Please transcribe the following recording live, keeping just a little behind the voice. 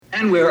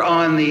And we're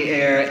on the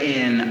air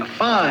in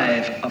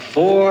 5,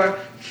 4,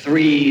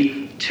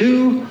 3,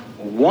 2,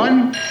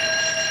 1.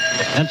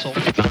 Pencil.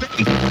 And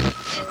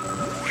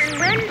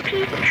when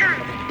peace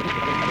comes,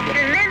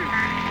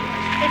 remember,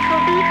 it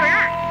will be for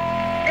us,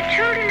 the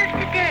children of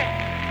today,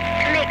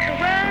 to make the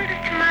world of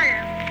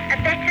tomorrow a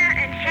better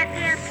and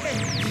happier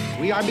place.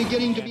 We are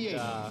beginning to be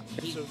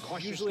so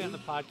usually on the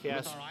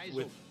podcast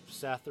with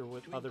Seth or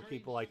with other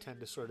people, I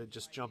tend to sort of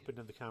just jump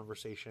into the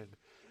conversation,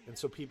 and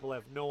so people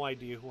have no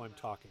idea who I'm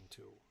talking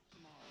to.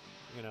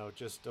 You know,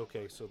 just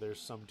okay. So there's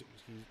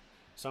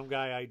some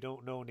guy I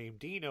don't know named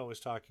Dino is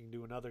talking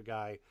to another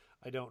guy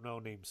I don't know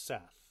named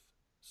Seth.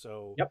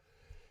 So yep.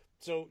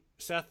 So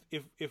Seth,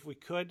 if we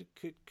could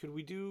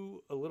we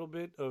do a little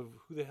bit of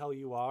who the hell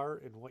you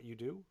are and what you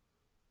do?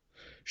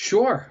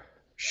 Sure.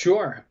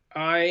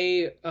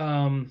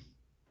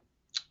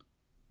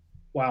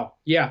 Wow.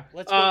 Yeah.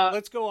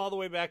 Let's go all the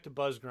way back to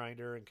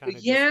Buzzgrinder and kind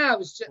of I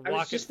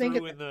was just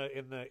thinking in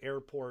the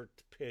airport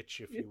pitch,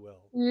 if you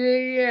will.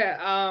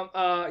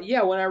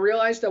 Yeah. When I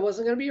realized I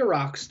wasn't going to be a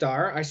rock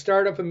star, I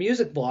started up a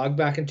music blog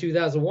back in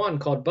 2001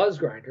 called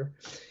Buzzgrinder,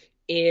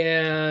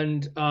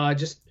 and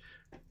just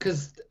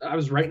because I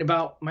was writing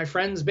about my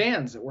friends'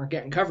 bands that weren't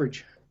getting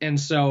coverage, and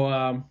so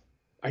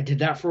I did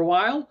that for a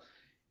while,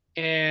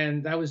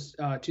 and that was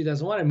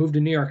 2001. I moved to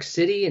New York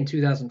City in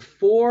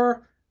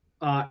 2004.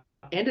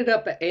 Ended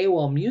up at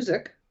AOL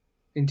Music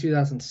in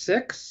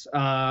 2006.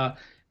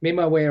 Made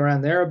my way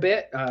around there a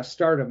bit.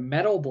 Started a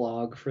metal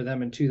blog for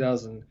them in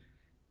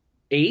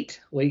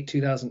 2008, late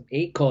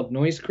 2008, called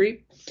Noise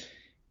Creep,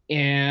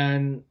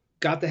 and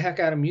got the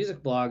heck out of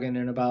music blogging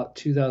in about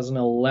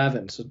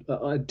 2011. So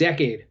a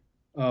decade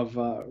of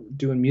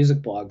doing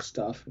music blog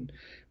stuff,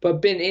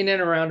 but been in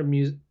and around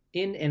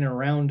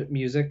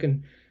music,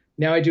 and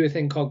now I do a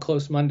thing called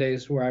Close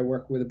Mondays where I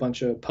work with a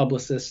bunch of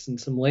publicists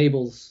and some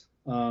labels.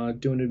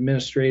 Doing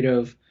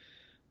administrative,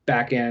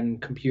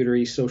 back-end,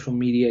 computery, social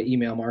media,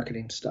 email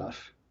marketing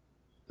stuff.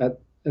 And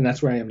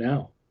that's where I am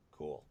now.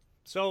 Cool.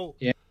 So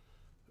yeah.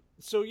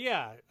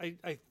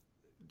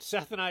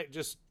 Seth and I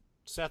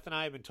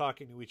have been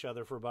talking to each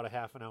other for about a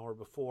half an hour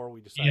before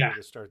we decided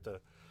to start the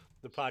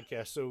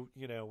podcast. So,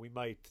 you know, we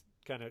might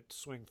kind of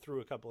swing through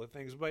a couple of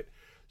things, but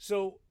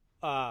so,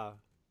 I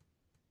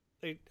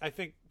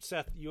think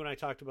Seth, you and I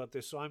talked about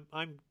this. So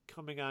I'm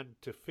coming on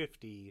to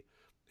 50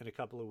 in a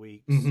couple of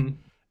weeks,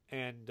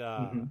 and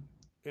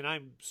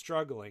I'm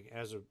struggling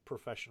as a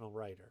professional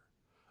writer.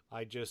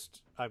 I'm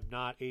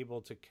not able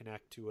to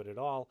connect to it at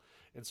all.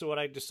 And so what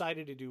I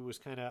decided to do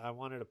was I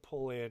wanted to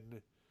pull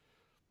in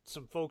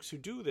some folks who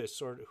do this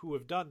who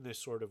have done this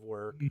sort of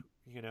work,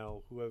 you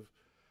know, who have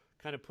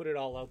kind of put it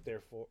all out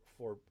there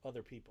for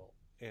other people.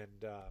 And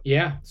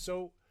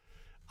so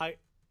I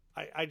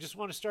just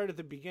want to start at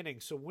the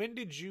beginning. So when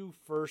did you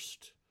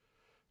first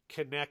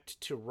connect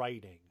to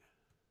writing?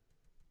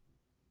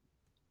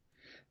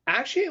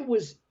 Actually, it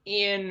was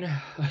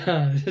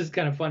this is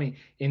kind of funny,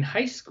 in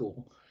high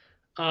school.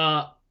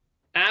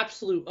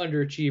 Absolute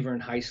underachiever in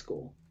high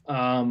school.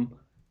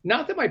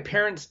 Not that my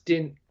parents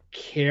didn't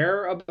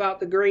care about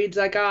the grades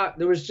I got.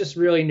 There was just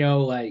really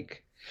no,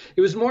 it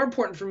was more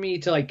important for me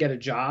to get a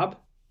job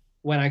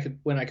when I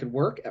could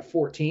work at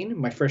 14,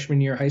 my freshman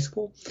year of high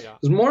school. Yeah.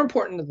 It was more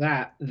important to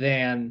that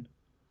than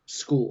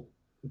school,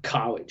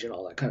 college, and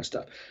all that kind of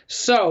stuff.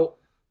 So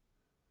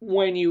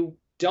when you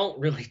don't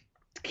really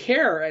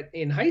care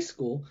in high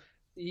school,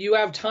 you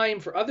have time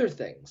for other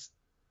things,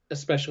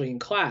 especially in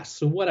class.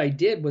 So what I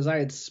did was I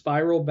had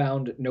spiral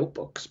bound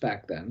notebooks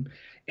back then,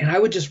 and I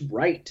would just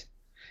write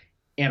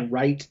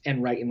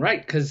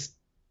because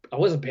I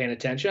wasn't paying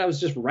attention. I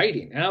was just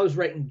writing, and I was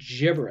writing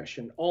gibberish,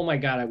 and oh my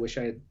God, I wish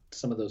I had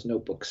some of those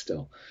notebooks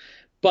still.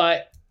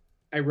 But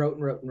I wrote,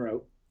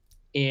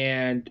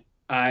 and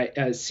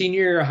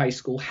senior year of high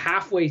school,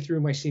 halfway through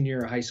my senior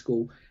year of high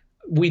school,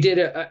 we did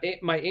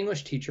my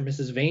English teacher,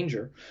 Mrs.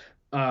 Vanger,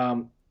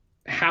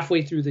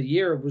 halfway through the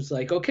year was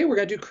like, okay, we're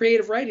going to do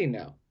creative writing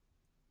now.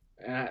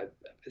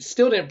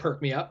 Still didn't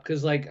perk me up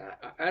because I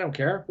don't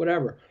care,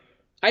 whatever.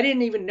 I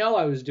didn't even know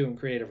I was doing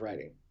creative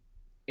writing.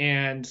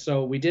 And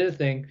so we did a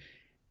thing,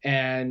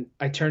 and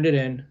I turned it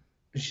in,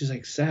 and she's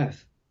like,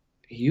 Seth,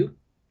 you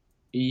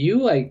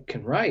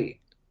can write.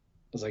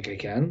 I was like, I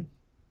can?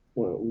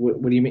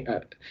 What do you mean?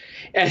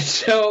 And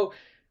so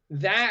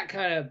that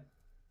kind of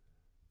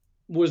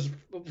was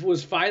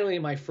finally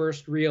my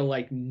first real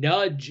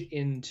nudge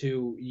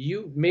into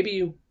maybe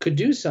you could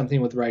do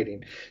something with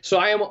writing. So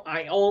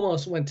I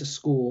almost went to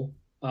school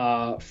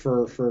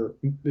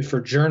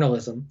for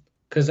journalism,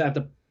 because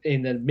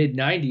in the mid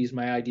 90s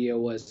my idea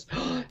was,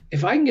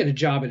 if I can get a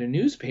job at a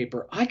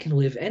newspaper, I can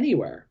live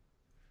anywhere,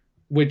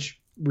 which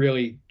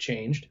really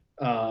changed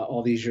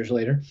all these years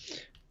later.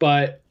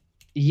 But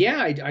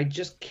yeah, I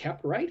just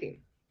kept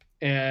writing,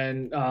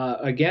 and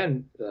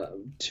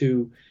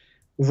to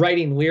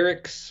writing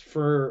lyrics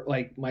for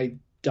my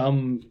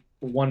dumb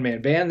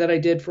one-man band that I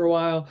did for a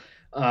while,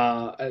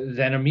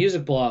 then a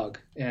music blog,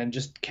 and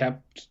just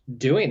kept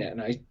doing it,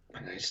 and I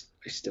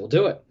still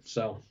do it.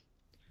 So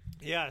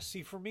yeah,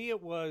 see, for me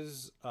it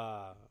was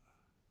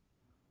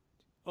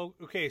Oh,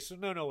 okay. So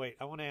no, wait.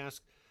 I want to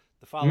ask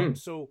the following.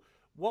 So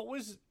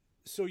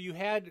you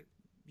had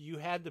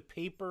the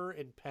paper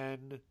and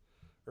pen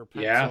or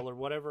pencil or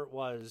whatever it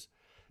was.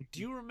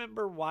 Do you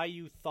remember why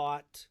you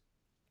thought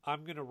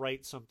I'm going to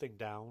write something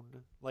down?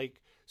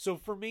 Like, so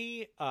for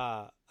me,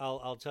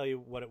 I'll tell you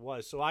what it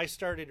was. So I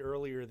started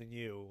earlier than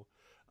you.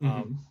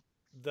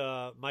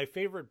 My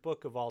favorite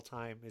book of all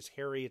time is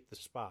Harriet the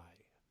Spy.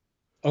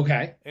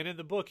 Okay. And in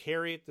the book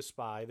Harriet the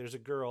Spy, there's a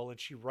girl and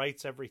she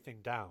writes everything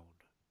down.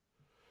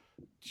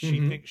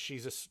 She thinks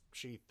she's a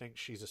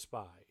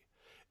spy.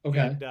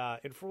 Okay.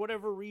 And for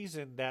whatever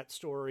reason, that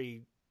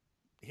story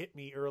hit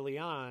me early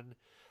on,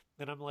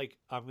 and I'm like,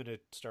 I'm gonna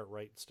start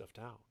writing stuff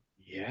down.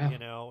 Yeah.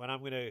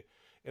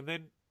 And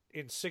then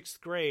in 6th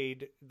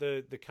grade,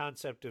 the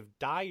concept of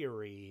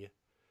diary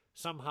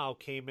somehow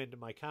came into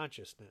my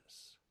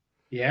consciousness.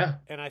 Yeah.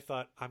 And I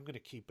thought, I'm gonna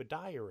keep a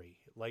diary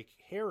like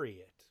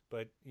Harriet,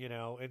 but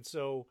and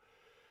so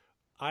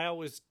I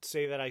always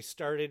say that I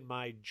started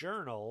my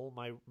journal,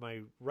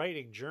 my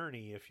writing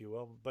journey, if you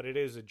will, but it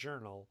is a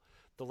journal,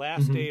 the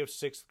last day of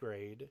 6th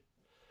grade.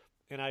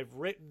 And I've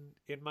written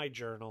in my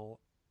journal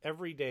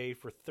every day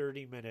for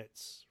 30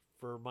 minutes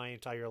for my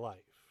entire life.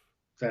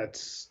 I've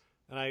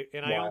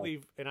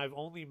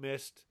only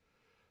missed,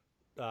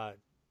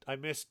 I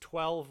missed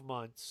 12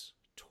 months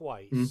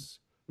twice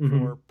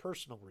for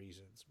personal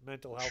reasons,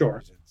 mental health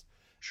reasons.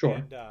 Sure.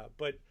 And,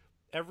 but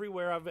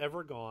everywhere I've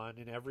ever gone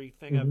and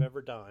everything I've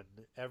ever done,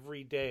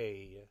 every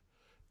day,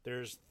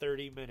 there's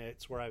 30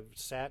 minutes where I've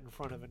sat in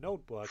front of a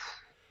notebook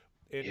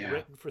and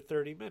written for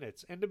 30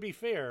 minutes. And to be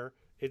fair,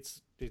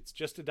 it's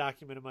just a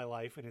document of my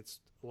life, and a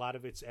lot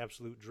of it's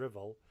absolute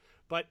drivel.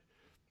 But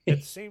at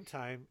the same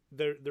time,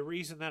 the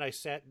reason that I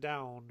sat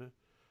down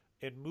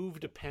and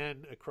moved a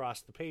pen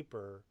across the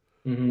paper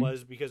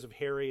was because of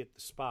Harriet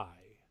the Spy.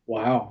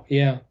 Wow.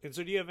 Yeah. And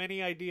so do you have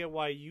any idea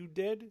why you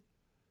did?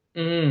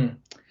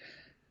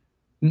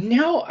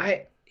 No,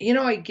 I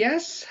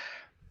guess,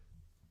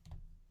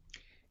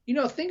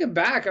 thinking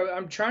back,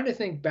 I'm trying to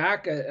think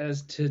back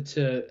as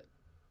to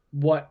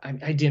what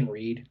I didn't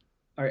read.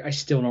 I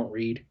still don't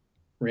read,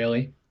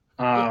 really.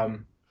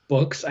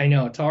 Books. I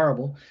know it's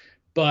horrible,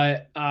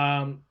 but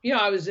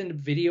I was into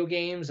video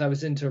games. I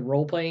was into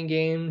role-playing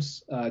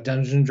games,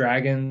 Dungeons and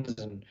Dragons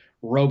and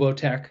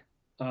Robotech,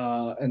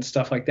 and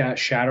stuff like that,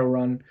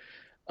 Shadowrun.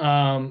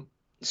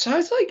 So I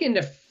was like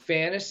into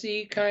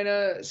fantasy kind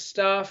of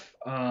stuff,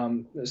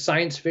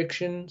 science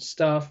fiction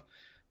stuff,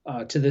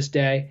 to this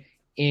day.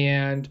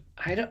 And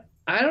I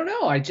don't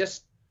know.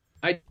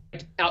 I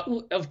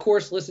of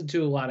course listened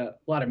to a lot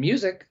of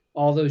music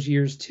all those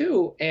years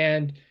too.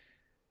 And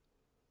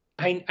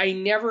I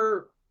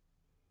never,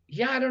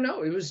 I don't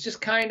know. It was just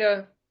kind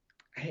of,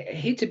 I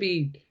hate to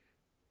be,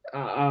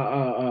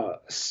 I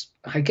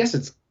guess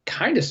it's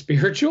kind of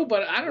spiritual,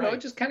 but I don't know.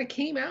 It just kind of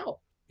came out.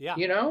 Yeah.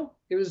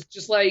 It was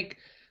just like,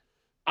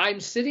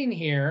 I'm sitting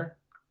here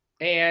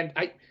and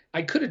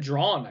I could have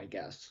drawn, I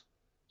guess.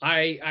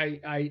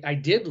 I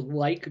did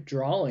like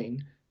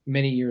drawing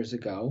many years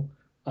ago.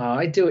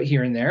 I do it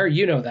here and there.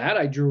 You know that.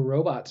 I drew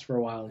robots for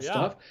a while and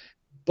stuff.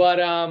 But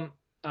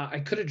I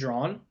could have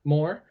drawn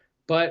more,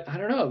 but I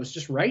don't know. It was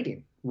just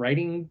writing.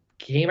 Writing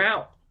came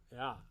out.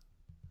 Yeah.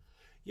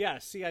 Yeah,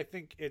 see, I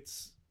think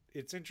it's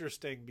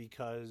interesting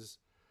because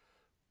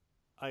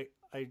I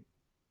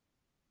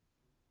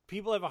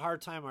people have a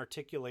hard time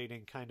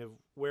articulating kind of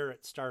where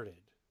it started.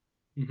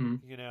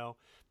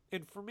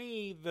 And for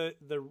me,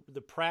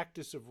 the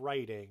practice of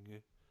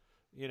writing,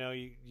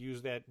 you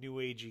use that new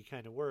agey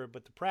kind of word,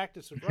 but the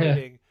practice of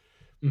writing,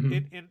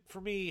 and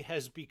for me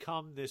has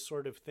become this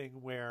sort of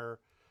thing where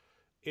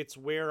it's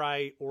where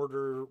I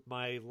order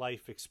my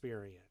life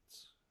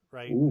experience,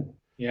 right? Ooh,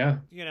 yeah.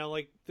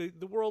 Like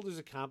the world is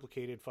a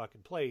complicated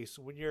fucking place.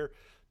 When you're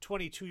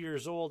 22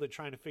 years old and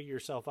trying to figure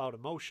yourself out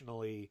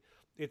emotionally,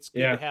 it's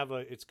good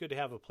to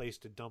have a place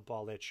to dump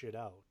all that shit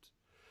out.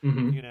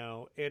 And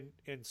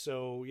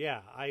so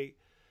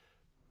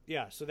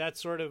so that's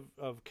sort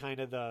of kind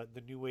of the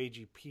new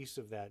agey piece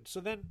of that. So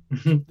then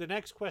the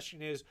next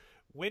question is,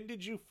 when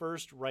did you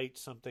first write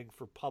something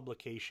for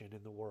publication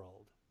in the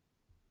world?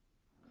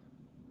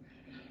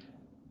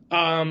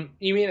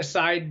 You mean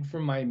aside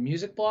from my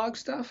music blog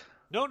stuff?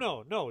 No,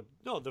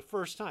 the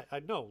first time.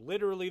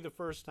 Literally the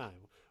first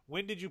time.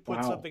 When did you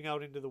put something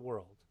out into the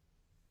world?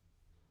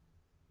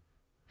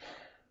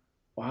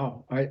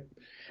 Wow.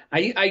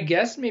 I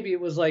guess maybe it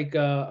was like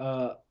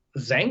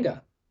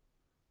Zanga.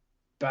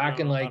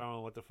 Back in like, I don't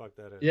know what the fuck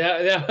that is.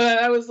 Yeah,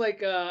 that was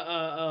like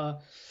a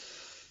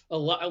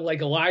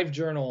live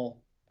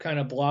journal kind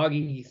of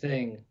bloggy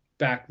thing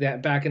back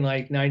in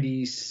like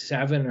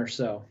 97 or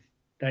so,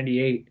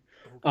 98.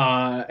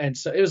 And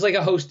so it was like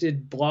a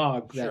hosted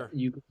blog that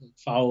you could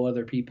follow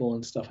other people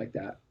and stuff like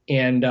that.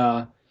 And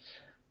I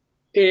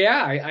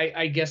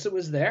guess it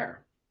was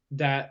there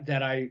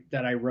that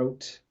I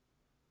wrote,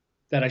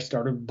 that I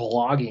started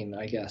blogging,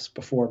 I guess,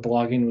 before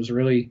blogging was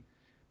really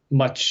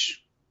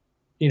much,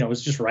 it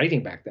was just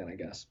writing back then, I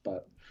guess.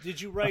 But did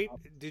you write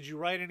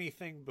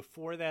anything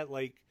before that,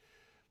 like,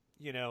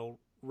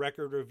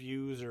 record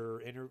reviews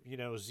or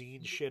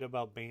zine shit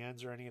about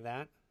bands or any of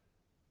that?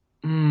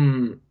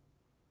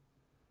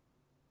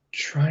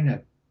 Trying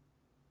to.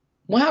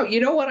 Wow, you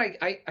know what?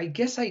 I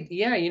guess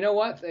yeah, you know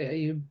what?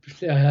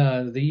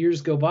 The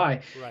years go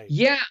by. Right.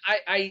 Yeah,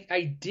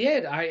 I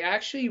did. I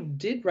actually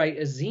did write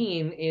a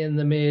zine in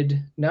the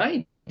mid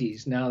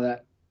 '90s. Now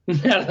that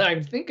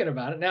I'm thinking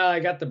about it, now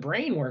I got the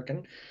brain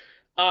working.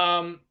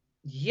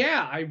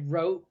 Yeah, I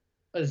wrote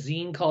a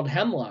zine called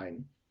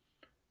Hemline,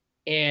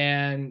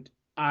 and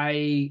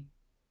I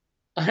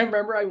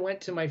remember I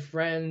went to my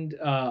friend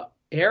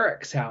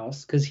Eric's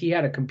house because he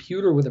had a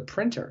computer with a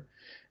printer.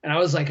 And I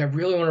was like, I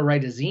really want to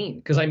write a zine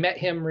because I met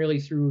him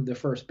really through the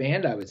first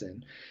band I was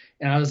in.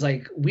 And I was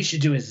like, we should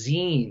do a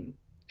zine.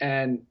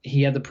 And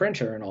he had the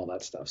printer and all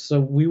that stuff. So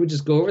we would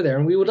just go over there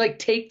and we would like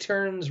take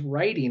turns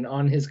writing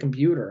on his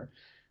computer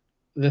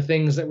the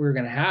things that we were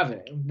going to have in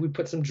it. We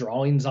put some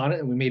drawings on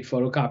it and we made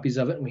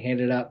photocopies of it and we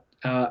handed it out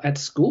at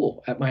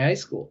school, at my high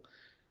school.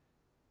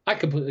 I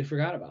completely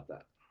forgot about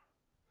that.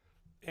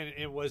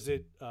 And was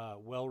it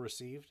well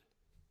received?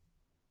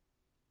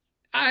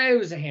 It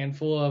was a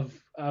handful of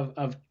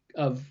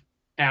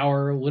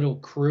our little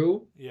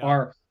crew,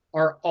 our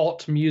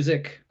alt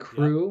music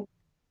crew.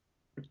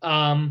 Yep.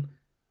 I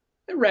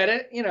read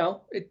it,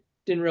 it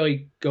didn't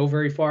really go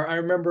very far. I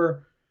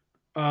remember,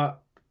 we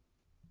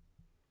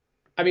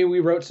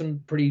wrote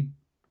some we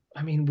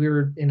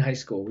were in high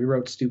school. We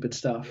wrote stupid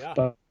stuff,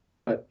 but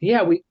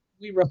yeah, we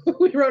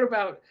wrote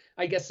about,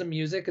 I guess, some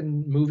music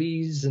and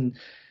movies and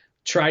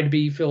tried to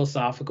be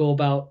philosophical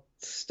about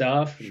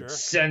stuff and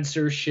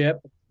censorship.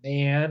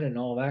 Man, and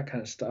all that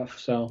kind of stuff.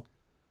 So,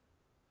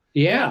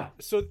 yeah.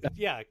 So,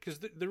 yeah, because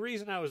the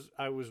reason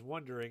I was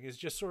wondering is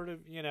just sort of,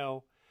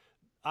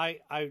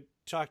 I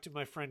talked to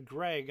my friend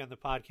Greg on the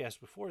podcast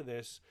before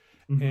this,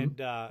 and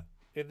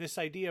this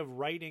idea of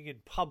writing in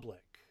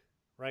public,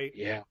 right?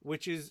 Yeah.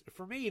 Which is,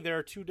 for me, there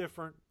are two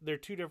different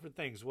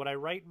things. What I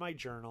write in my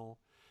journal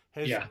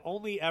has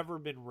only ever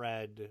been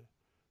read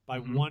by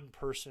one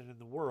person in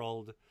the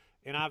world,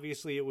 and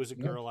obviously it was a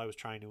girl I was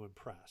trying to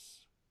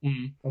impress.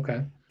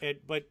 Okay.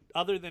 But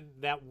other than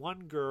that one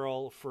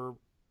girl for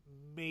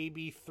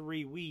maybe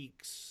 3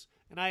 weeks,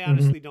 and I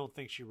honestly don't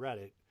think she read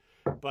it,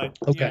 but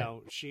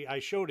I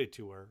showed it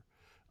to her.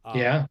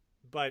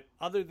 But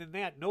other than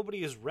that,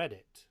 nobody has read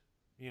it.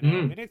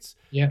 And it's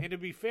and to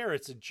be fair,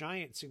 it's a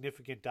giant,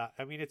 significant.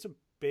 It's a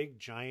big,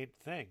 giant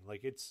thing.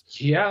 Like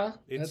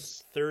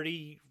it's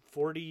 30,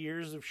 40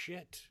 years of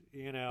shit.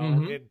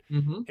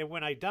 And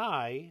when I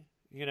die,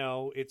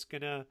 it's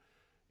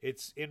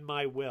in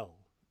my will.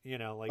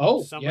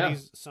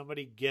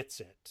 Somebody gets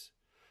it.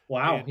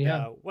 Wow.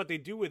 And, what they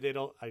do with it,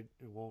 I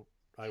won't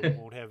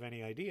have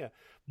any idea.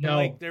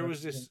 But there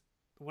was this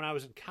when I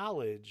was in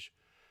college.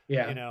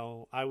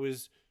 I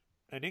was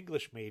an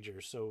English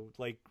major, so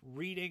like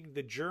reading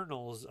the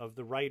journals of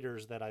the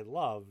writers that I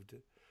loved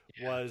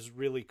was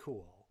really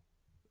cool.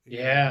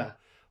 And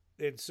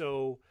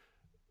so,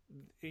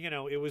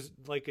 it was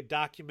like a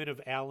document of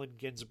Allen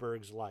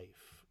Ginsberg's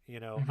life.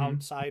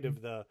 Outside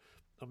of the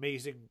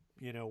amazing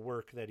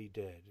work that he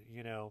did,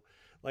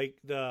 like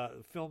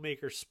the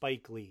filmmaker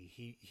Spike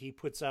Lee, he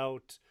puts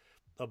out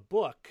a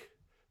book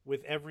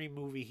with every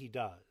movie he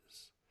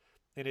does,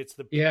 and it's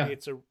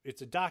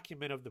a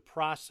document of the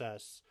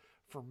process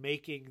for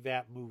making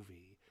that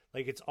movie.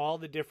 Like it's all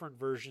the different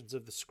versions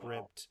of the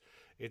script.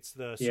 It's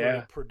the sort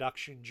of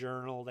production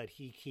journal that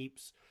he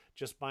keeps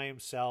just by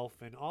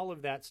himself and all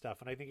of that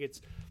stuff. And I think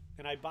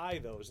and I buy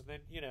those, and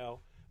then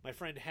my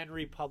friend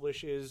Henry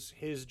publishes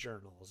his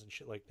journals and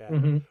shit like that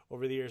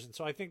over the years. And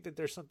so I think that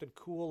there's something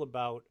cool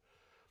about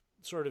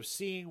sort of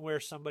seeing where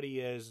somebody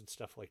is and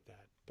stuff like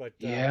that. But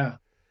and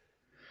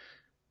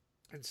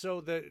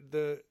so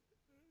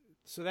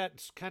so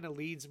that kind of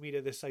leads me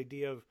to this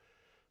idea of,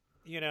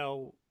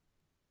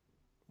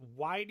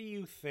 why do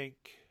you think,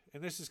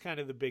 and this is kind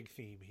of the big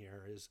theme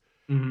here is,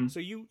 so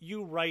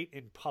you write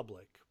in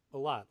public a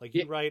lot, like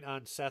you write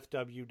on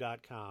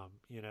SethW.com,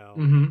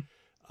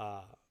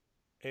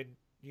 and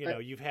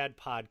you've had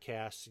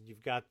podcasts and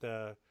you've got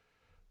the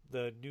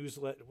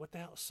newsletter. What the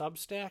hell,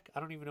 Substack? I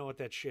don't even know what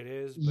that shit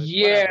is. But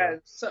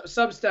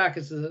Substack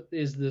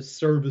is the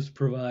service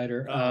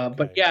provider. Okay.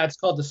 But it's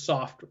called the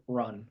Soft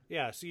Run.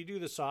 Yeah, so you do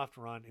the Soft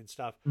Run and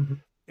stuff,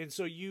 and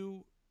so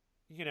you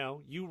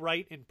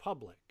write in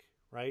public,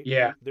 right?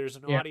 Yeah. There's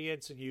an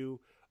audience, and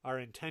you are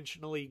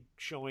intentionally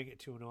showing it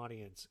to an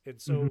audience,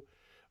 and so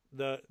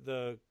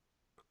the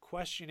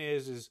question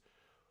is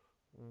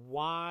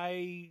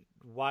why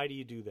do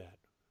you do that?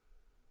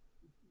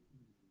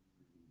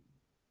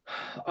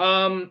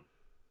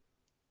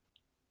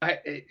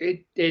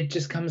 It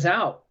just comes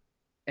out,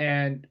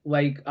 and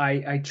like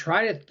I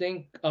try to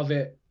think of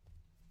it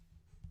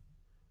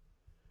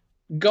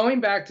going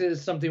back to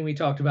something we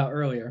talked about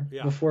earlier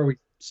before we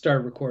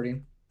started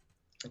recording.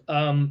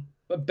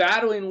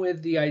 Battling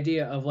with the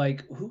idea of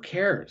like, who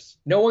cares?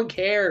 No one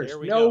cares.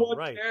 No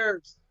one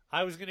cares.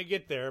 I was gonna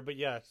get there, but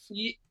yes.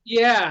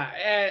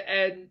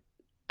 And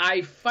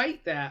I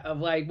fight that of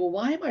like, well,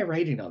 why am I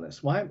writing on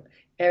this? Why? And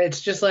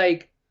it's just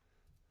like,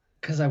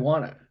 because I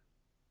want to.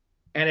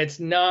 And it's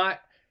not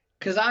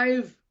because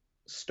I've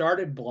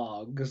started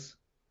blogs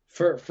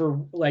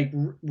for like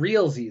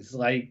realsies,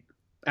 like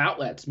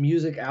outlets,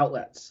 music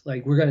outlets.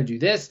 Like, we're going to do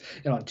this,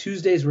 and on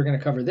Tuesdays we're going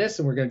to cover this,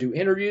 and we're going to do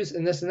interviews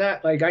and this and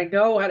that. Like, I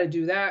know how to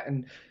do that,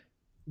 and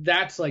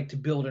that's like to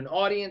build an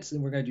audience,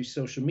 and we're going to do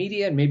social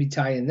media and maybe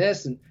tie in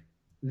this. And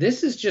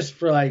this is just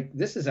for like,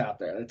 this is out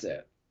there. That's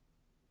it.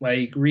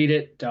 Like, read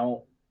it.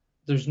 Don't.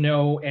 There's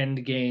no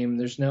end game.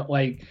 There's no,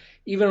 like,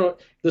 even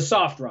the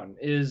Soft Run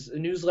is a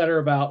newsletter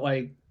about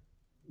like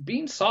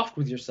being soft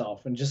with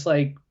yourself, and just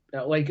like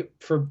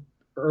for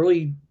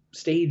early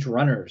stage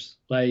runners,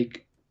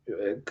 like,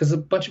 because a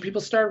bunch of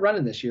people started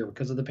running this year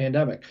because of the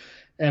pandemic,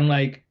 and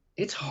like,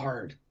 it's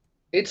hard.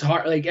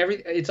 Like,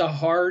 it's a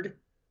hard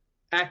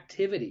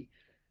activity,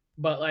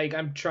 but like,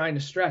 I'm trying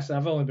to stress.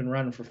 I've only been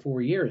running for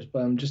 4 years, but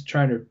I'm just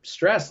trying to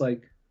stress,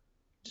 like,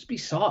 just be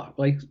soft,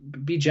 like,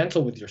 be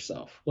gentle with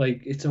yourself.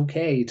 Like, it's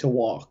okay to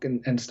walk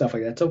and stuff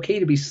like that. It's okay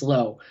to be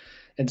slow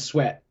and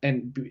sweat,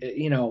 and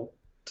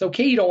it's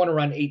okay you don't want to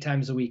run 8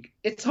 times a week.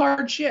 It's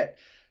hard shit.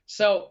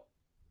 So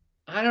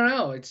I don't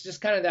know. It's just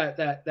kind of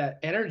that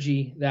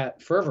energy,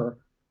 that fervor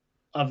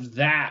of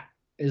that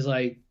is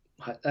like,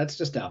 that's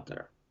just out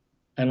there.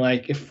 And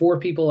like, if 4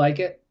 people like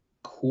it,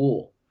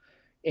 cool.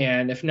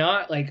 And if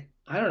not, like,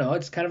 I don't know.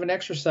 It's kind of an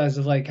exercise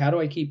of like, how do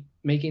I keep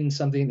making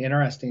something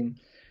interesting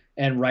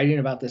and writing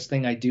about this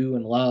thing I do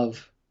and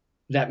love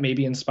that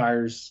maybe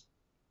inspires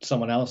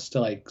someone else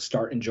to like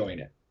start enjoying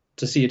it,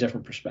 to see a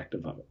different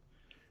perspective of it.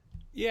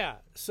 Yeah.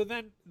 So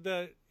then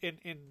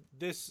in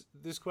this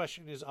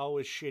question is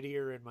always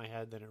shittier in my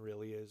head than it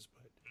really is,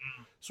 but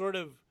sort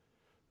of,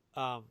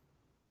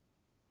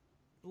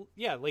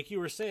 yeah, like you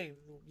were saying,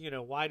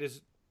 why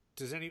does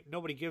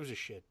nobody gives a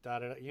shit?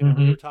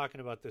 We were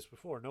talking about this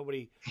before.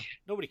 Nobody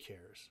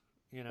cares.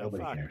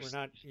 Nobody cares. We're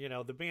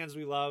not, the bands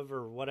we love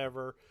or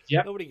whatever.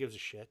 Yep. Nobody gives a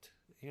shit.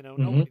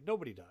 Mm-hmm.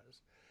 Nobody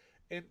does.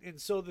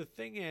 And so the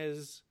thing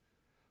is,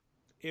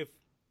 if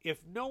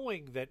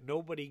knowing that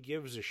nobody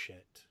gives a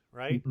shit,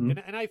 right? Mm-hmm.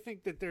 And I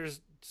think that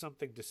there's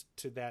something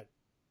to that,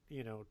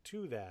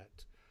 to that.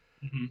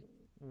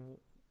 Mm-hmm.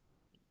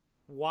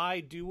 Why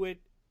do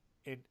it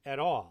at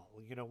all?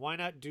 Why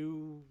not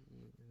do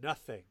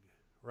nothing,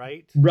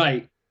 right?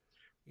 Right.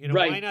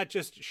 Right. Why not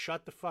just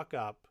shut the fuck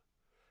up,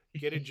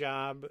 get a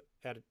job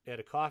at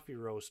a coffee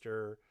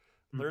roaster,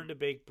 learn to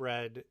bake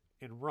bread,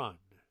 and run,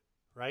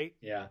 right?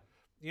 Yeah.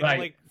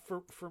 Like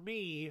for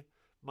me,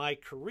 my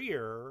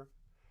career,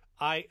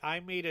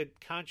 I made a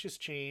conscious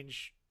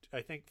change,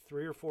 I think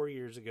 3 or 4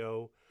 years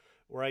ago,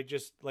 where I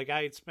just, like,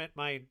 I had spent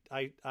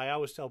I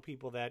always tell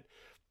people that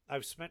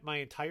I've spent my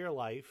entire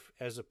life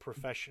as a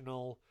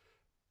professional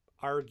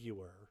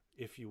arguer,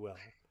 if you will,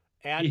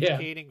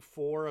 advocating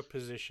for a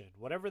position,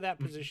 whatever that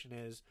position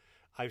is.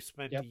 I've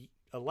spent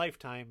a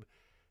lifetime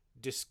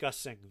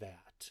discussing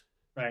that.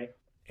 Right.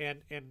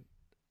 And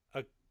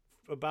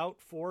about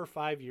 4 or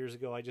 5 years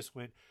ago, I just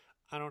went,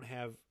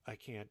 I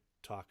can't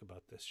talk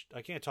about this.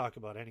 I can't talk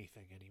about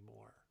anything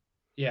anymore.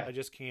 Yeah. I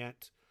just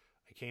can't.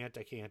 I can't.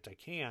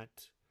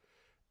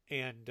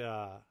 And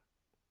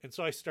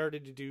so I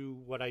started to do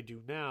what I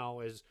do now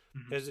as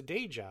a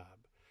day job.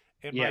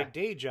 And my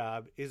day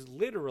job is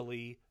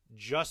literally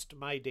just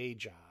my day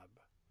job.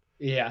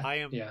 Yeah. I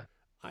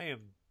am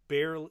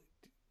barely,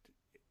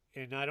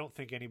 and I don't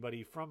think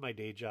anybody from my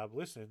day job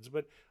listens,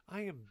 but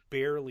I am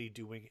barely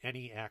doing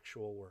any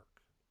actual work.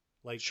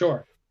 Like,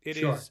 sure. It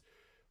is,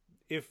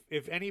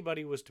 if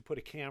anybody was to put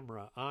a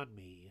camera on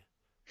me,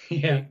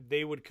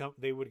 they would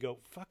go,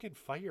 fucking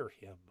fire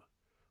him.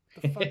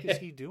 What the fuck is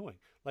he doing?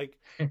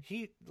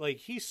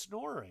 He's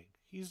snoring.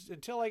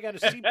 Until I got a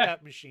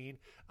CPAP machine.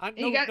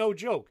 No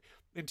joke.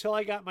 Until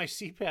I got my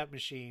CPAP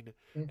machine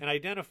and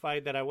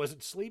identified that I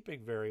wasn't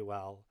sleeping very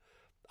well,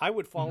 I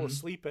would fall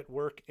asleep at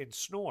work and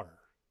snore.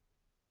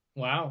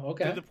 Wow.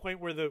 Okay. To the point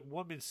where the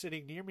woman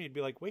sitting near me would be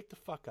like, "Wake the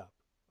fuck up."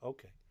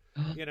 Okay.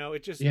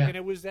 It just, and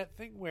it was that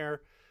thing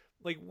where,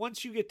 like,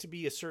 once you get to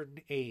be a certain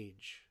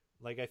age,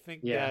 like, I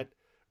think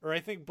I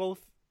think both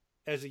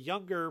as a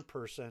younger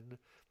person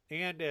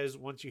and as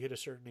once you hit a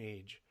certain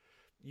age,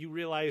 you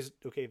realize,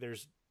 okay,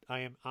 I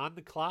am on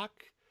the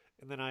clock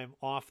and then I am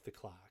off the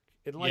clock.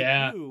 And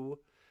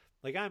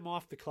I'm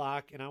off the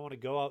clock and I want to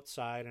go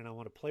outside and I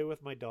want to play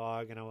with my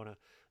dog and I want to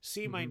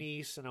see my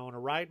niece and I want to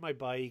ride my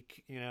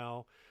bike, and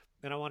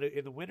I want to,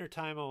 in the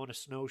wintertime, I want to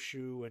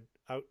snowshoe and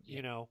out,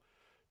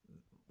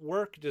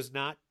 work does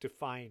not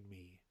define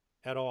me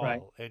at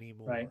all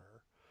anymore. Right.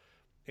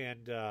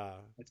 And,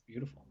 that's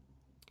beautiful.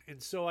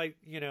 And so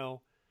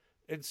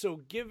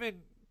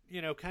given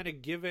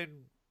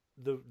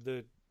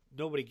the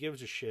nobody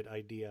gives a shit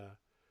idea.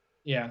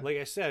 Yeah. Like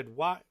I said,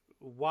 why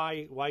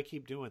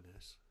keep doing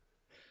this?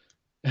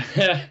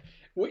 I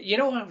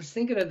was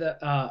thinking of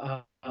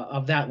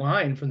that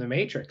line from The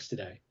Matrix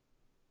today.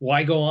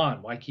 Why go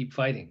on? Why keep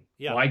fighting?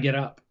 Yeah. Why get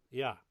up?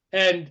 Yeah.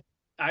 And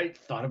I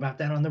thought about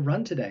that on the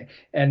run today.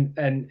 And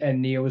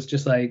Neo was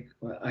just like,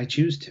 well, I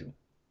choose to.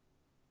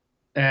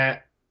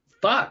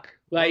 Fuck.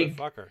 Like,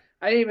 motherfucker.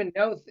 I didn't even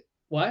know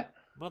what?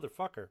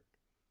 Motherfucker.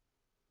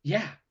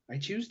 Yeah, I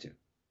choose to.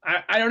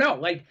 I don't know.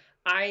 Like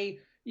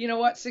you know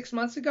what? 6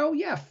 months ago,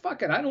 yeah,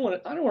 fuck it. I don't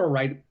want to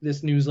write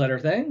this newsletter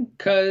thing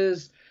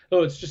because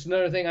it's just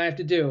another thing I have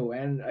to do,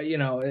 and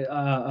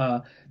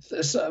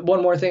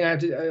one more thing I have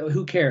to.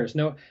 Who cares?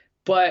 No,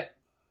 but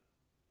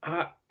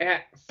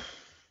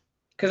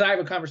because I have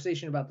a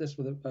conversation about this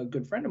with a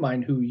good friend of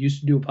mine who used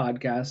to do a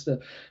podcast, a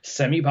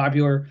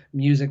semi-popular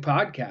music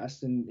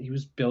podcast, and he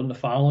was building a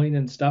following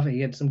and stuff. And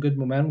he had some good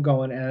momentum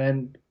going, and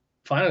then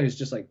finally, he was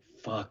just like,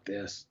 "Fuck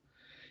this."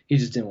 He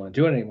just didn't want to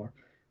do it anymore.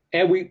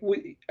 And we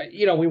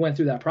went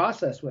through that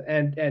process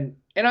and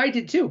I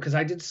did too, because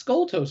I did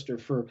Skull Toaster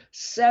for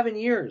 7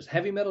 years,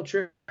 heavy metal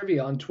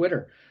trivia on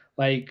Twitter,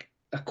 like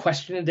a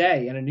question a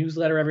day and a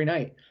newsletter every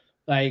night.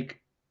 Like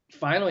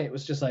finally it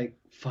was just like,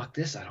 fuck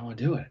this, I don't want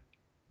to do it.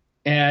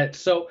 And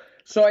so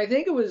I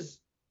think it was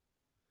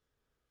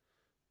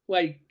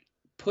like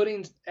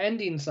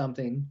ending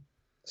something,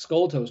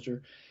 Skull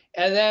Toaster.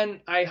 And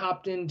then I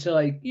hopped into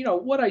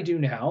what I do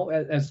now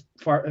as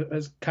far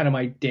as kind of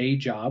my day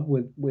job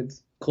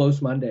with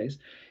Close Mondays.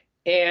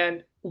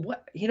 And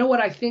what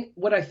I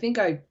think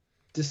I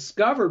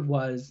discovered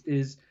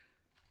is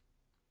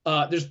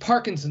there's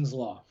Parkinson's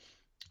law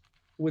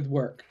with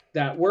work,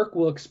 that work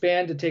will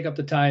expand to take up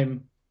the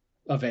time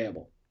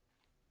available.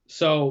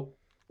 So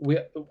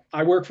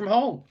I work from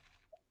home,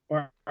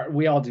 or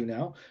we all do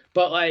now.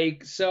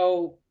 But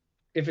so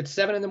if it's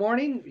 7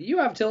 a.m, you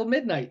have till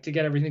midnight to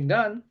get everything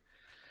done.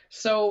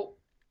 So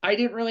I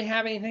didn't really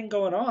have anything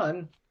going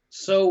on.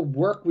 So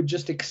work would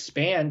just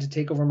expand to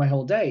take over my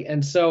whole day.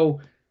 And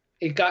so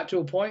it got to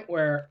a point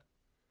where,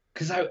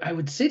 because I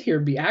would sit here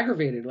and be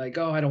aggravated, like,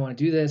 oh, I don't want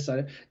to do this,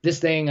 this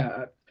thing,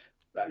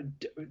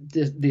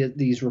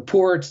 these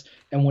reports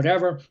and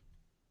whatever.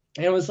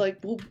 And it was like,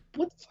 well,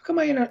 what the fuck am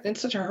I in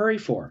such a hurry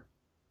for?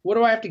 What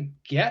do I have to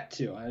get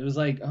to? I was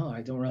like, oh,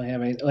 I don't really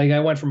have any. Like, I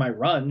went for my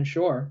run,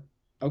 sure.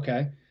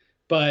 Okay.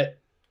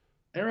 But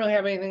I didn't really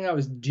have anything I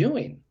was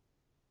doing.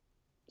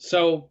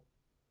 So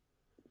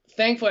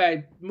thankfully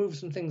I moved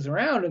some things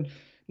around and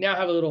now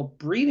have a little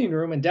breathing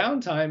room and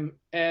downtime.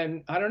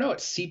 And I don't know,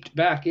 it seeped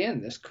back in,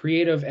 this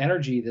creative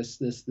energy, this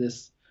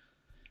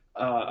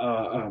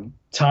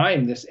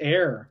time, this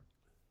air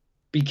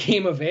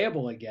became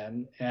available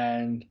again.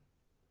 And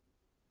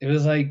it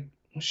was like,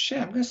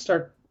 shit, I'm going to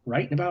start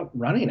writing about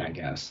running, I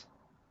guess.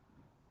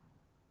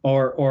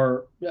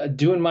 Or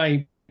doing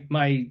my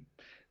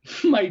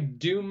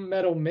doom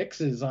metal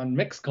mixes on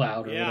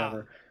Mixcloud or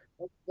whatever.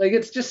 Like,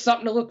 it's just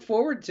something to look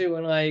forward to.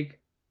 And like,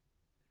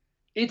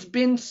 it's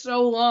been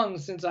so long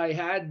since I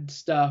had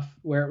stuff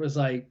where it was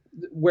like,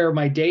 where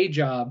my day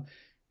job,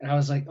 and I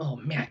was like, oh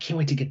man, I can't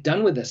wait to get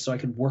done with this so I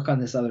could work on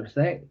this other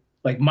thing,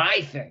 like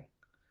my thing.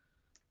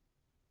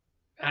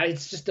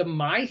 It's just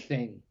my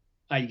thing,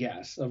 I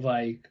guess, of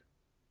like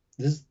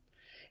this.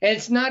 And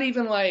it's not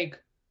even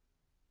like,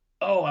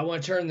 oh, I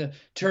want to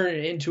turn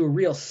it into a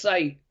real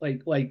site,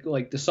 like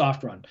the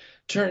soft run,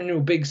 turn it into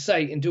a big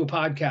site and do a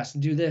podcast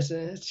and do this.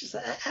 And it's just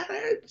the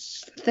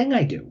thing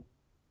I do.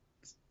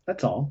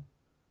 That's all.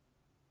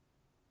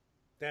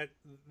 That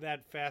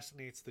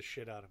fascinates the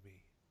shit out of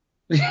me.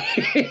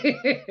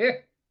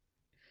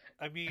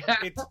 I mean,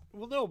 it's,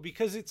 well, no,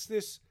 because it's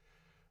this,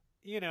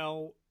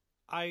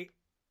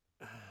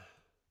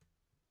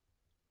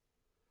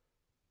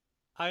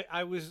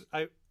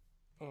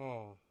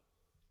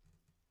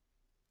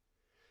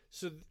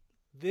 So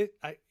it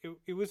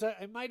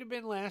might have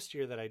been last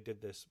year that I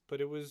did this, but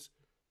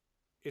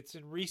it's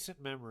in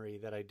recent memory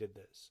that I did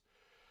this.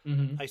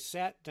 Mm-hmm. I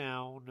sat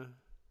down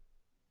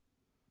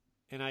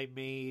and I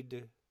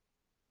made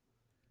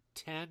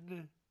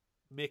 10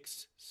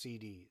 mix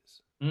CDs.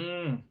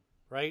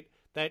 Right?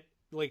 That,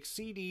 like,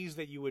 CDs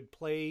that you would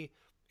play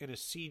in a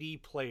CD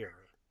player.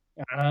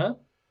 Uh-huh.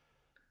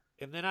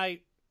 And then I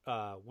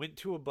went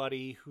to a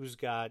buddy who's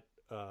got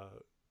a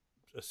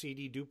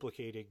CD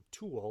duplicating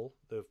tool,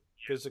 the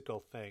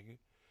physical thing.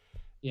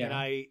 Yeah. And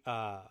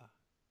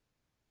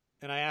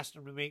I asked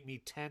him to make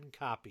me 10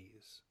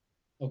 copies.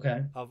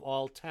 Okay. Of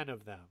all 10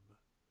 of them.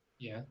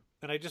 Yeah.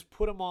 And I just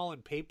put them all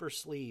in paper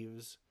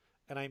sleeves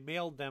and I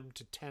mailed them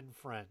to 10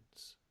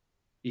 friends.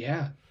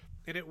 Yeah.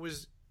 And it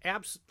was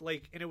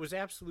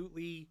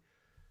absolutely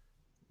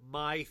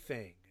my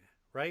thing,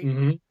 right?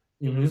 Mm-hmm.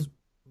 It was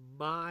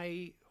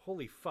my,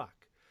 holy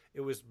fuck.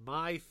 It was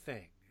my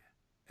thing.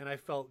 And I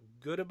felt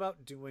good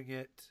about doing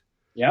it.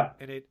 Yeah.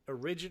 And it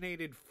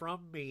originated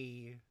from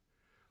me.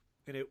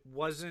 And it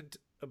wasn't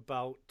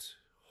about,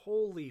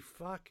 holy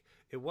fuck.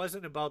 It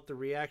wasn't about the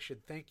reaction.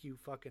 Thank you,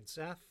 fucking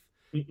Seth.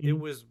 Mm-mm. It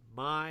was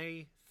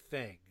my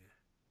thing.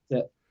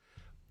 Yeah.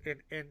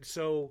 And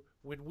so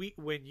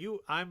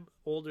I'm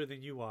older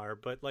than you are,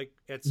 but like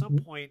at some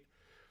point,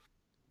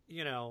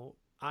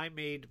 I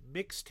made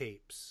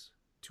mixtapes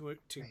to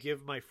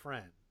give my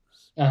friends.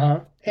 Uh-huh.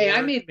 Hey,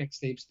 I made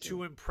mixtapes too.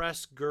 To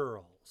impress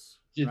girls.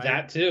 Did right?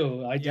 that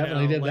too. I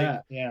definitely did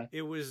that. Yeah.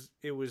 It was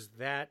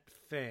that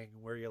thing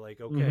where you're like,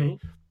 okay.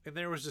 And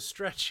there was a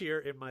stretch here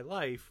in my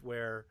life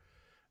where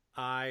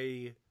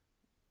I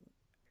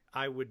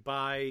would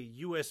buy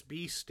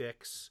USB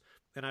sticks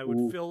and I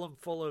would fill them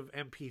full of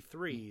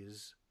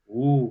MP3s.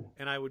 Ooh.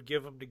 And I would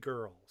give them to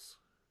girls.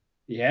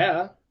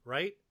 Yeah.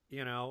 Right?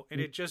 You know, and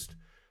it just,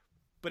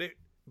 but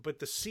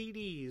the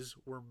CDs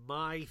were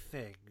my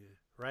thing,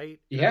 right?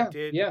 And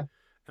Yeah.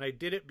 And I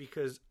did it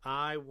because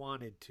I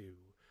wanted to.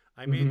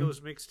 I made those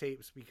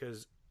mixtapes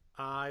because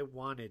I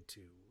wanted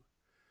to.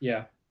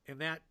 Yeah. And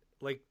that,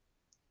 like,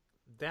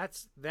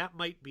 that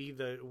might be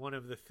one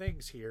of the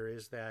things here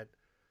is that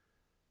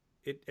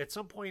at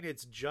some point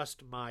it's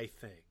just my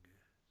thing.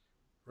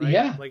 Right?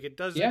 Yeah. Like it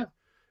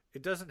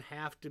doesn't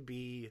have to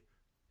be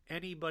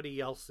anybody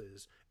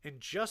else's. And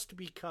just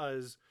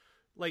because,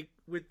 like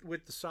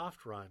with the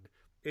Soft Run,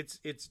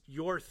 it's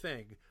your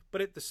thing,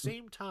 but at the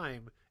same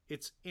time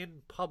it's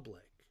in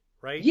public,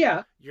 right?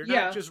 Yeah. You're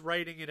not just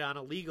writing it on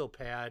a legal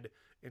pad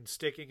and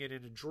sticking it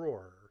in a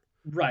drawer.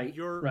 Right.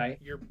 You're right.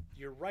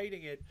 You're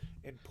writing it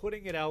and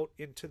putting it out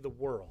into the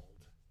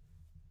world.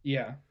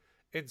 Yeah.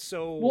 And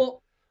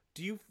so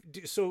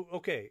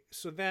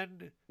so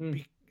then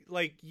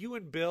like you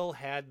and Bill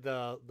had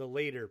the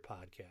later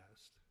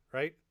podcast,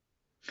 right?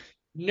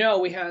 No,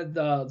 we had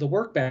the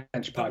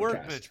Workbench podcast. The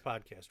Workbench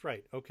podcast,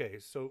 right? Okay,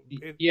 so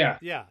yeah.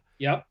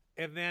 Yep.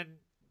 And then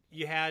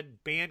you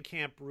had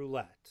Bandcamp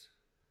Roulette.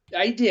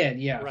 I did,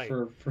 yeah, right.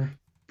 for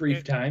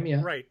brief time,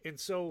 yeah. Right, and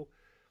so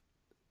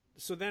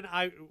then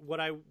what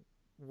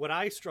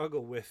I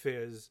struggle with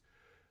is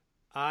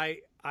I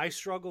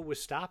struggle with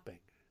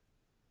stopping,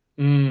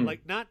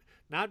 like not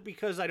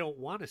because I don't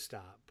want to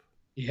stop,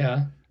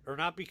 yeah, or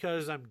not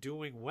because I'm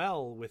doing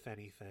well with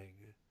anything,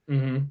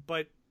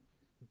 but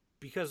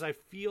because I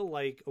feel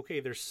like,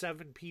 okay, there's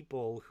 7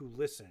 people who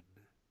listen.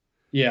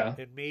 Yeah.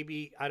 And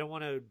maybe I don't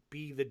want to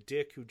be the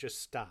dick who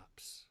just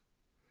stops.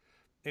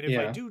 And if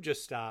I do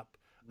just stop,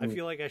 I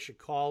feel like I should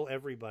call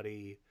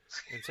everybody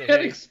and say,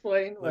 hey,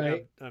 explain, look,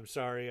 right? I'm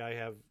sorry, I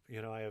have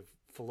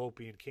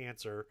fallopian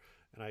cancer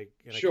and I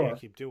sure. can't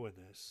keep doing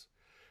this.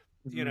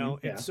 You know,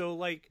 and so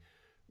like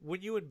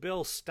when you and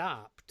Bill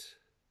stopped,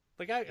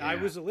 like I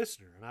was a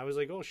listener and I was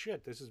like, oh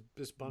shit,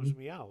 this bums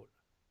me out.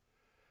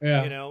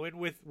 Yeah. You know, and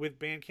with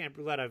Bandcamp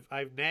Roulette,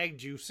 I've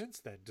nagged you since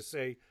then to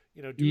say,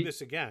 you know, do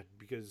this again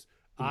because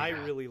I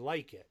really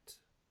like it.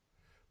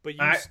 But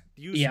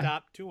you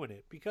stopped doing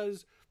it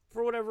because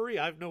for whatever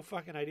reason, I have no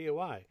fucking idea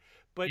why.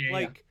 But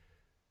like,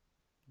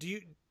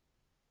 do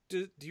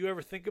you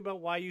ever think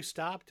about why you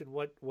stopped and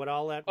what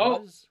all that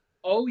was?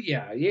 Oh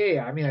yeah.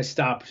 I mean, I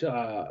stopped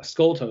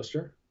Skull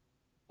Toaster.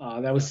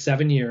 That was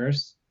 7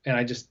 years, and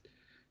I just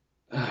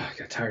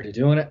got tired of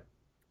doing it.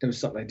 It was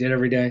something I did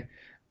every day.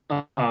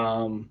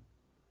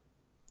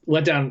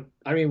 Let down.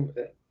 I mean,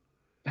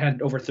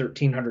 had over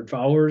 1,300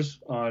 followers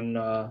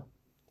on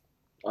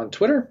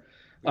Twitter.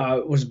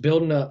 Was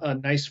building a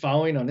nice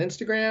following on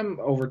Instagram.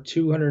 Over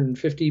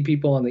 250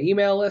 people on the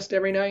email list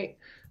every night.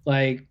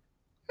 Like,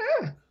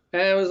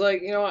 and I was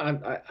like, you know,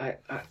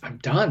 I'm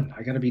done.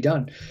 I gotta be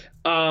done.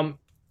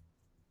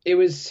 It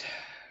was.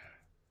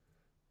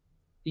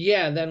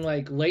 Yeah. Then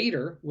like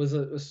later was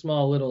a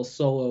small little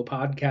solo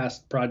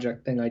podcast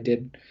project thing I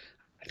did.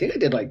 I think I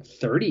did like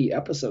 30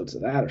 episodes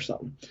of that or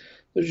something.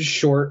 It was just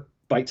short,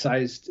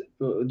 bite-sized,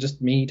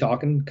 just me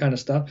talking kind of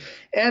stuff.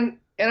 And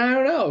I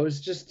don't know, it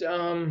was just,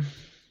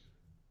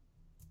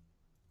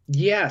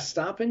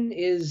 stopping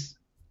is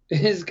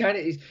kind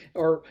of,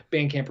 or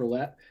Bandcamp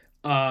Roulette.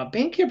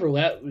 Bandcamp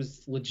Roulette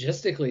was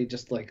logistically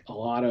just like a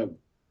lot of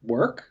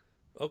work,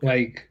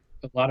 like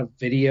a lot of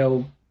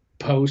video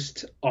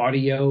post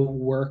audio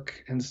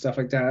work and stuff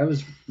like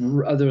that.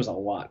 There was a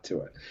lot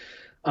to it.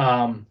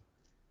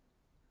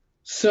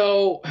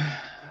 So,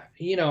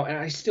 you know, and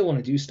I still want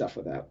to do stuff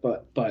with that,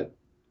 but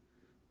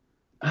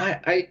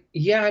I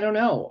don't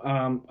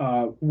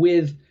know.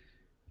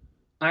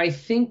 I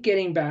think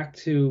getting back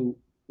to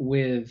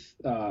with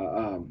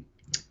the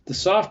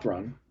Soft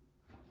Run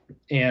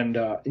and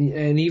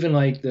even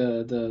like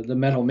the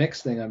metal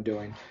mix thing I'm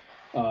doing,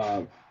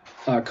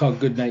 called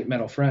Goodnight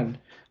Metal Friend.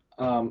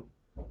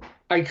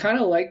 I kind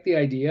of like the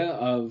idea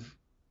of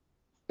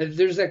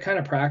there's that kind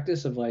of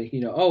practice of like,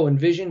 you know,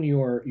 envision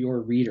your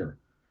reader.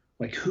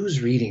 Like,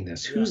 who's reading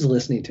this? Who's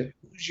listening to it?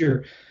 Who's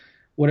your,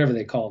 whatever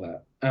they call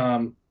that.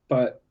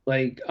 But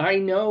like, I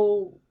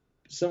know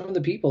some of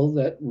the people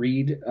that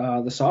read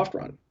the Soft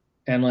Run,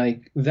 and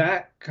like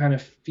that kind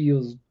of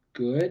feels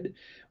good.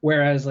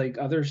 Whereas like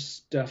other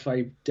stuff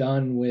I've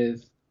done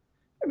with,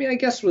 I mean, I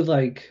guess with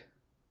like,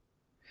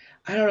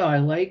 I don't know. I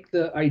like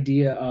the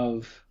idea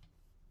of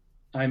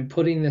I'm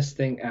putting this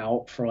thing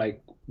out for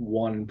like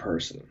one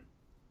person,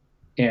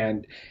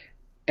 and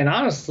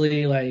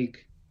honestly,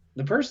 like,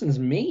 the person's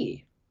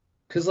me.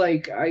 Because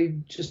like I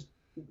just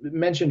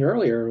mentioned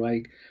earlier,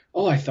 like,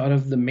 I thought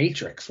of The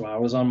Matrix while I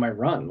was on my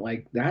run.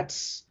 Like,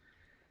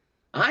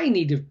 I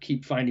need to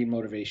keep finding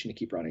motivation to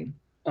keep running.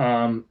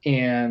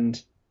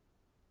 And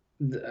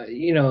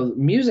you know,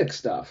 music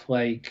stuff,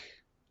 like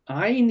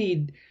I'm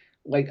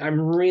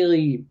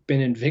really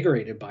been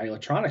invigorated by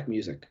electronic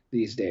music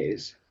these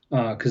days,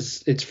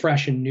 because it's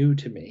fresh and new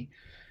to me.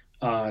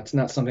 It's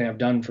not something I've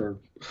done for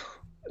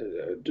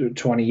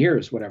 20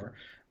 years, whatever.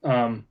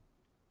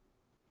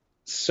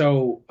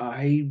 So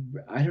I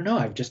don't know.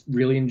 I've just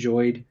really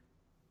enjoyed.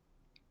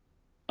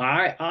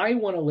 I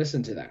want to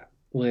listen to that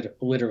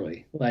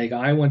literally. Like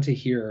I want to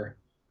hear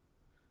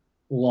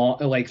long,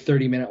 like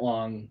 30-minute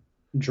long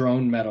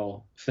drone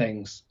metal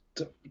things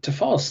to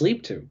fall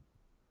asleep to,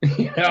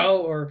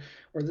 or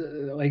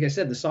like I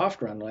said, the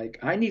soft run. Like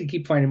I need to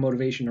keep finding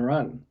motivation to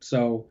run.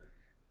 So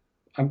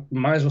I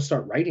might as well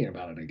start writing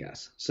about it, I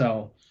guess.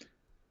 So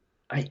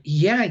I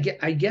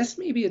guess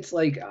maybe it's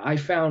like I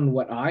found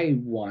what I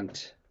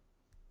want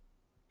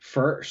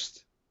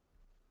first.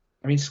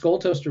 I mean, Skull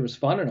Toaster was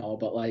fun and all,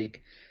 but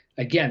like,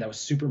 again, that was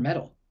super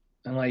metal.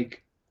 And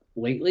like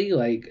lately,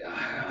 like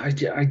I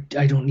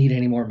don't need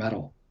any more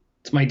metal.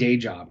 It's my day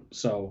job.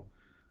 So,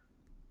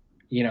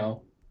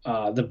 the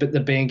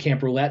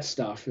Bandcamp Roulette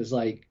stuff is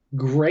like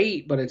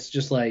great, but it's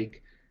just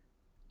like,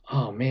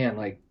 oh man,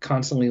 like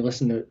constantly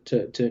listen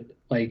to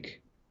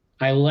like,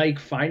 I like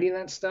finding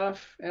that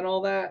stuff and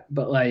all that,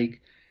 but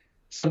like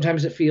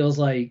sometimes it feels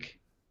like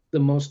the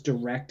most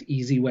direct,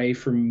 easy way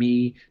for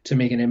me to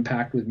make an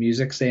impact with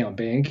music, say on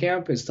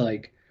Bandcamp, is to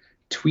like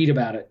tweet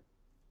about it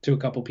to a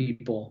couple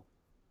people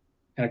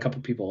and a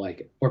couple people like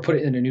it, or put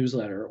it in a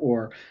newsletter,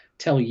 or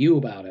tell you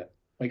about it,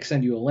 like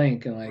send you a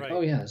link and like, Right.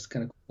 oh yeah, it's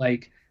kind of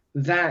like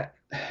that.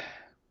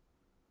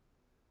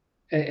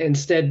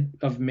 Instead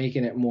of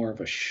making it more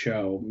of a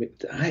show,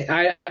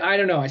 I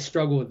don't know. I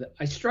struggle with it.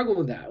 I struggle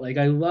with that. Like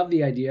I love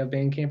the idea of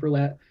Bandcamp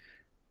Roulette.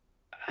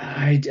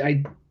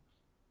 I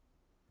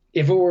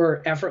if it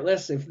were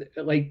effortless, if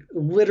like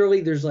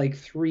literally there's like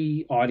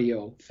 3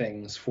 audio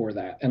things for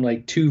that and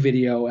like 2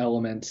 video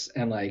elements,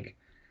 and like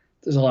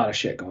there's a lot of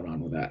shit going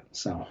on with that.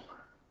 So,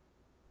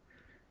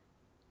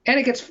 and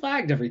it gets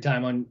flagged every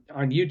time on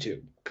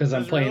YouTube because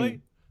I'm Does it playing.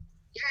 really?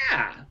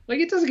 Yeah, like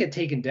it doesn't get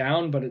taken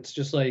down, but it's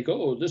just like,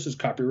 oh, this is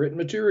copywritten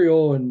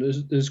material and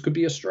this could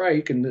be a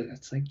strike, and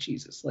it's like,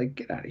 Jesus, like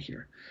get out of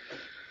here.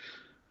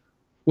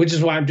 Which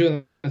is why I'm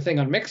doing a thing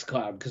on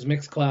Mixcloud, because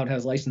Mixcloud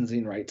has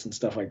licensing rights and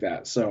stuff like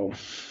that. So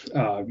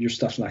your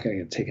stuff's not going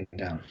to get taken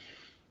down.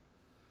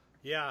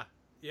 Yeah.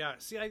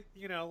 See, like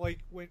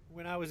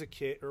when I was a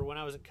kid or when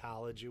I was in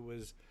college, it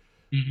was,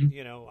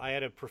 I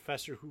had a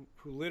professor who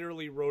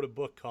literally wrote a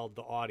book called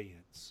The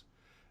Audience,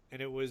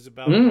 and it was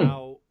about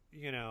how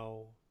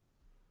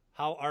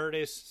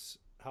artists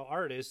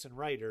and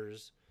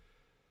writers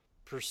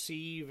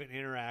perceive and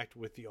interact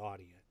with the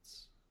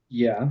audience.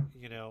 Yeah.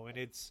 And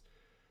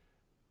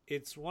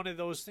it's one of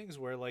those things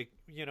where, like,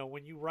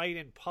 when you write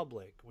in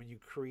public, when you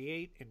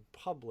create in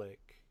public,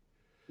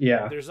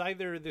 Yeah. there's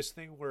either this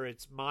thing where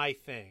it's my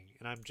thing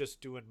and I'm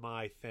just doing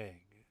my thing.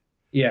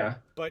 Yeah.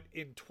 But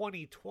in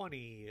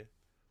 2020,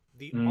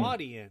 the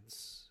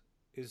audience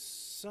is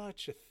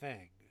such a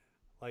thing.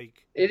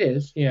 Like It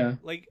is. Yeah.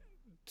 like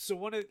so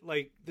one of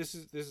like this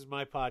is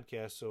my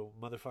podcast, so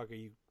motherfucker,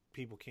 you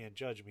people can't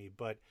judge me,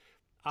 but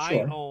I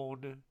Sure.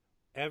 own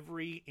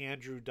every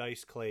Andrew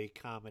Dice Clay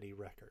comedy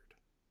record.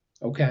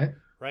 Okay.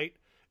 Right?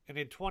 And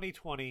in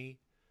 2020,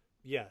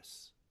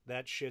 yes,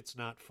 that shit's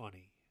not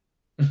funny.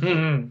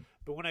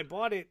 But when I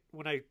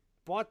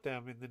bought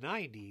them in the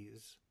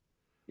 90s,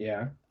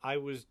 Yeah. I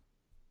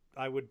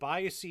would buy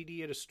a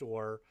CD at a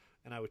store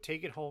and I would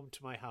take it home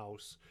to my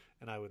house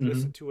and I would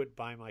listen to it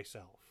by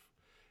myself.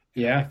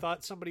 And Yeah. if I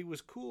thought somebody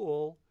was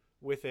cool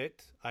with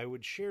it, I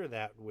would share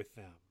that with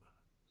them.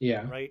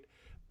 Yeah. Right?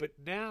 But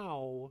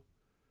now,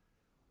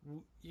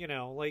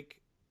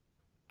 like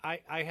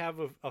I have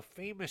a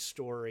famous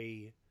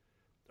story.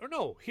 Or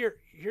no,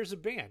 here's a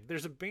band.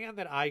 There's a band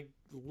that I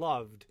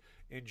loved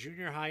in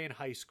junior high and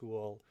high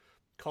school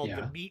called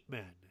the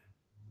Meatmen,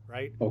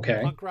 right?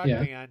 Okay. Punk rock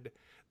Yeah. band.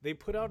 They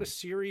put out a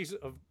series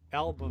of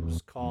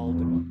albums called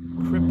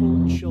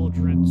Crippled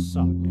Children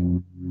Suck.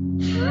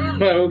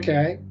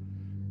 Okay.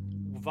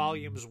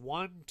 Volumes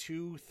 1,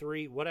 2,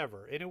 3,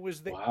 whatever. And it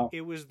was the Wow.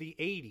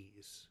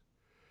 80s.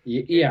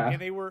 Yeah. And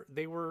they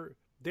were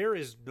there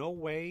is no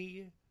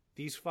way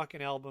these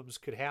fucking albums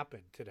could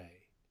happen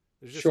today.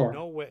 There's just Sure.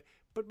 no way.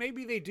 But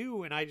maybe they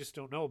do, and I just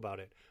don't know about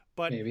it.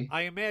 But Maybe.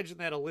 I imagine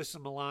that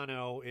Alyssa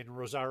Milano and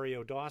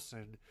Rosario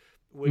Dawson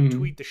would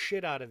tweet the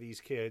shit out of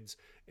these kids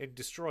and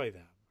destroy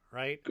them,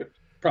 right?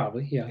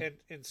 Probably. Yeah.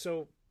 And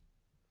so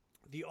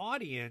the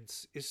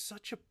audience is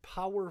such a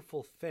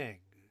powerful thing.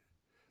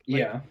 Like,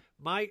 Yeah.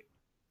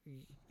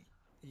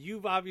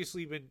 You've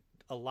obviously been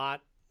a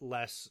lot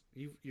less.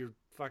 You're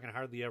fucking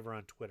hardly ever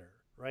on Twitter,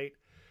 right?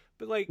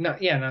 But like,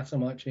 Not so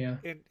much. Yeah.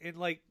 and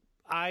like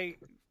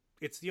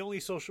it's the only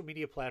social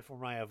media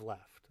platform I have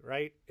left,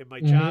 right? And my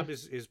job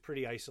is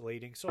pretty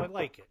isolating, so I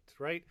like it,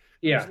 right?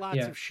 Yeah, There's lots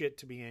yeah. of shit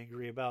to be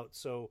angry about,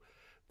 so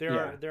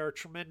there are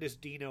tremendous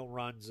Dino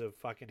runs of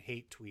fucking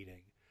hate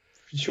tweeting.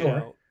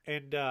 Sure.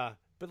 And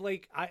but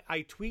like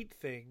I tweet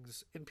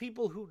things, and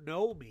people who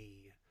know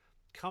me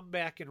come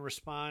back and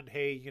respond,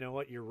 hey, you know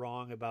what, you're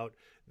wrong about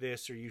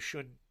this, or you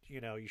shouldn't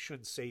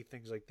say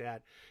things like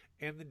that.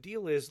 And the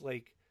deal is,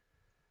 like,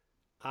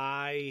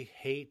 I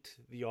hate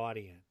the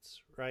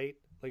audience, right?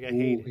 Like, I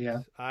hate it.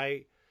 Yeah.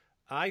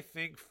 I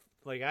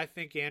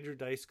think Andrew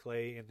Dice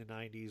Clay in the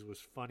 90s was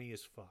funny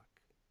as fuck,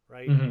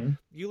 right?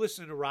 You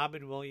listen to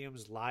Robin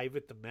Williams live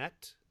at the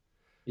Met.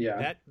 Yeah.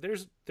 That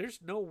there's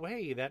no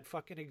way that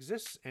fucking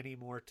exists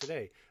anymore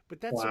today.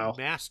 But that's Wow. a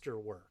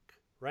masterwork,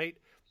 right?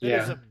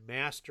 That is a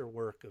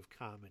masterwork of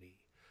comedy,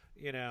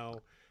 you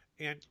know.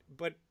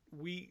 But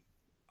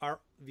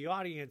the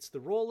audience, the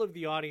role of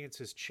the audience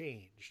has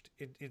changed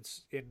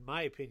in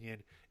my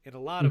opinion in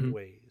a lot of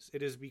ways.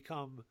 It has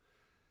become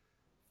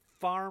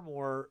far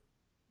more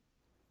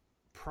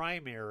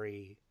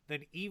primary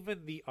than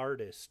even the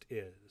artist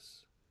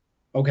is.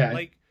 Okay.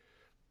 Like,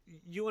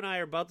 you and I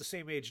are about the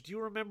same age. Do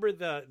you remember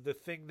the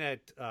thing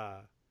that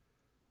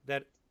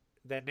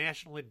that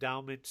National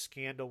Endowment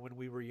scandal when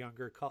we were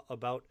younger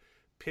about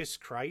Piss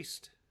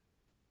Christ?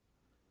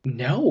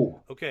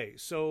 No. Okay,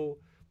 so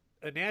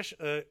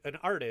an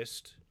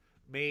artist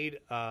made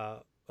a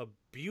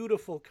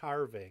beautiful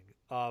carving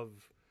of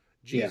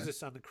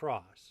Jesus on the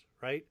cross,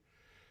 right?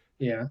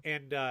 Yeah.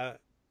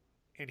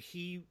 And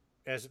he,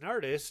 as an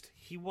artist,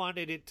 he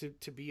wanted it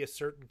to be a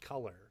certain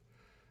color,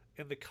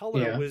 and the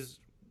color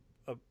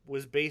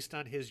was based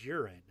on his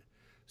urine.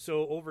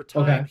 So over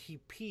time, he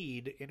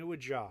peed into a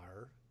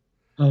jar.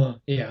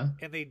 Yeah.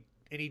 And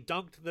he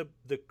dunked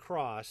the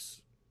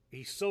cross.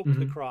 He soaked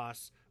the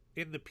cross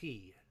in the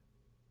pee.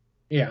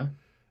 Yeah.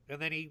 And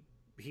then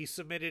he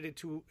submitted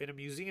it in a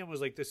museum.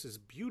 Was like, this is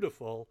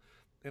beautiful,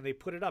 and they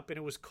put it up, and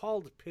it was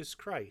called Piss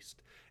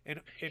Christ,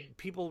 and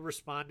people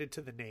responded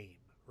to the name,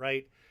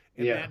 right?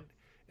 And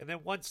then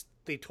once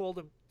they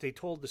told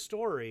the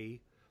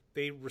story,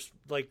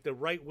 like the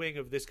right wing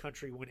of this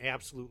country went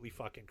absolutely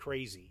fucking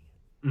crazy,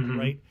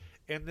 right?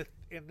 And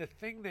the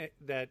thing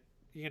that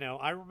you know,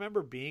 I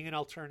remember being an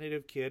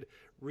alternative kid,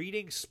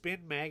 reading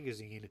Spin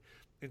magazine,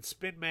 and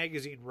Spin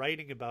magazine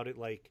writing about it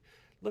like,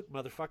 look,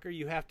 motherfucker,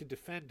 you have to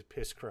defend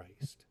Piss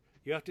Christ.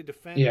 You have to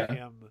defend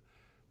him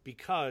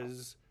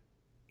because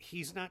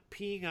he's not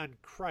peeing on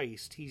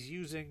Christ. He's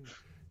using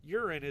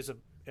urine as a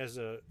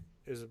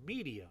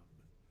medium,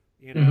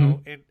 you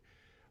know,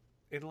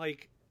 and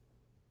like,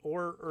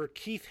 or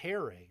Keith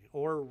Haring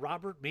or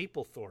Robert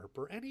Mapplethorpe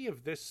or any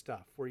of this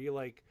stuff where you're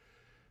like,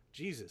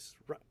 Jesus,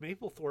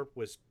 Mapplethorpe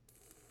was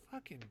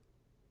fucking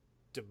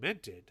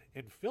demented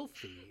and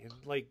filthy and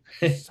like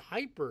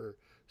hyper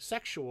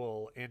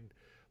sexual and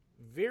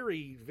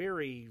very,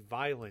 very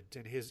violent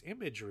in his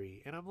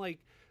imagery. And I'm like,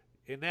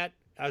 in that,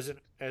 as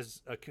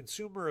a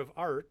consumer of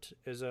art,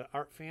 as a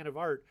fan of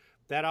art,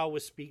 that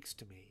always speaks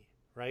to me,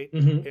 right?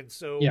 And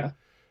so,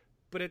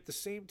 but at the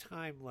same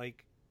time,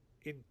 like,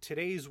 in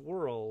today's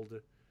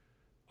world,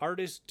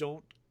 artists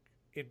don't,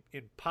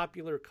 in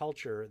popular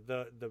culture,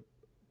 the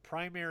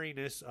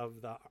primariness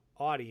of the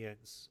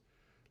audience,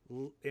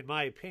 in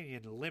my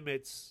opinion,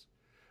 limits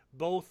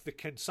both the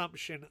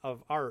consumption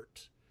of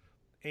art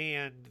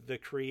and the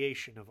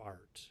creation of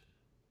art.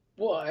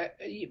 Well,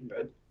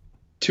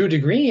 to a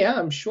degree, yeah,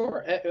 I'm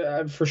sure,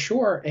 for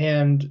sure.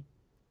 And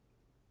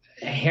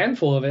a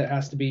handful of it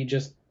has to be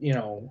just, you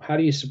know, how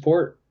do you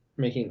support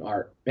making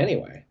art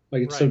anyway?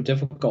 Like, it's so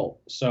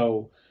difficult.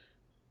 So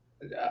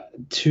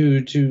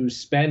to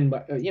spend,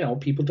 you know,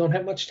 people don't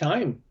have much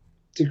time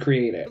to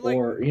create it, like,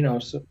 or, you know,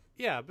 so.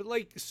 Yeah, but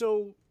like,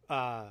 so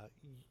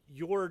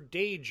your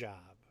day job,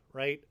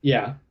 right?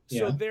 Yeah.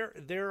 So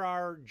there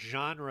are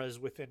genres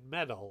within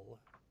metal.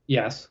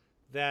 Yes.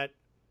 That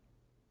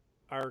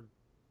are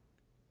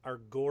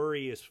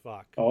gory as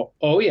fuck.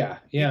 Oh yeah.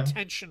 Yeah.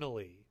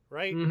 Intentionally,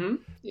 right? Yeah. And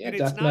death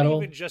it's not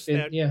metal. even just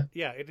that. Yeah.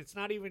 And it's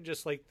not even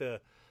just like the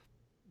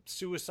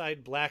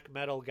suicide black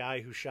metal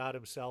guy who shot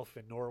himself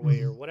in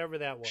Norway or whatever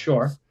that was.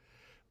 Sure.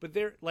 But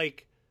there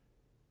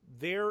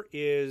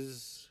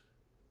is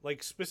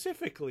like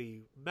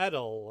specifically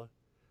metal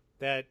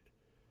that's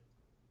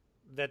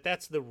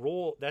the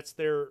role, that's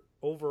their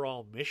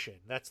overall mission,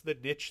 that's the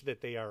niche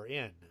that they are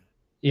in.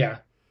 Yeah.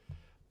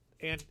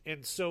 And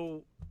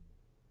so,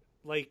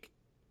 like,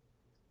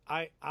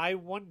 I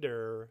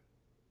wonder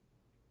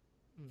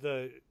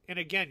and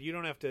again, you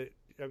don't have to,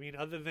 I mean,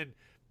 other than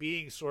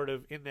being sort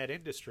of in that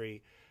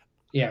industry,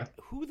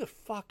 who the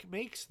fuck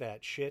makes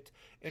that shit?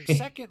 And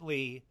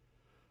secondly,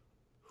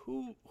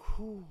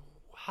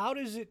 how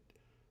does it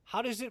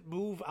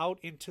move out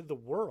into the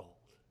world?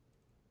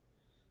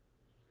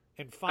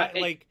 And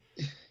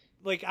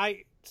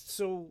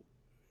so,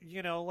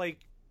 you know,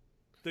 like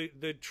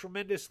the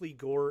tremendously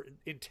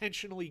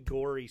intentionally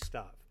gory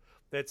stuff.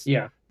 That's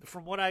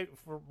from what I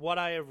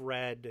have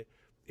read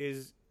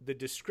is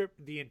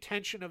the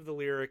intention of the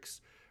lyrics,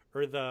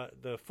 or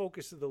the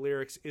focus of the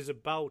lyrics is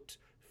about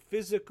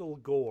physical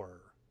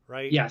gore,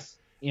 right? Yes.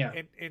 Yeah.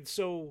 And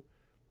so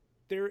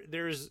there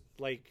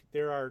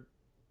are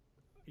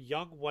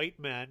young white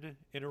men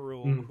in a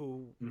room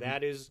who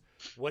that is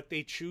what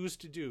they choose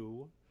to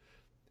do.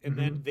 And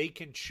then they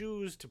can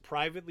choose to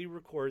privately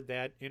record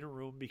that in a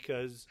room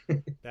because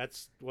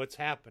that's what's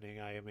happening,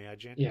 I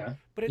imagine. Yeah.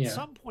 But at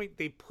some point,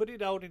 they put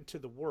it out into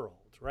the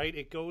world, right?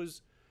 It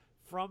goes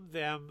from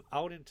them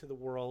out into the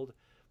world.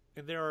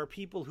 And there are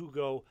people who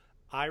go,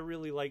 I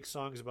really like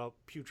songs about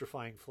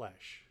putrefying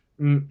flesh.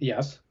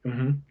 Yes.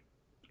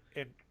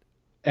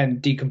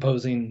 And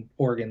decomposing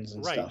organs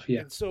and stuff.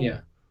 Yeah. And so,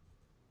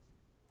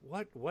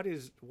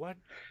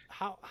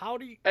 how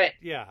do you I-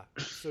 yeah.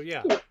 So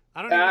yeah.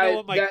 I don't even know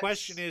what my that's-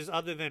 question is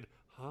other than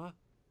huh?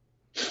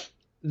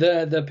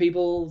 The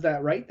people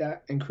that write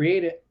that and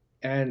create it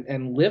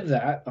and live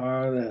that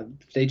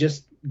they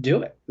just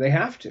do it. They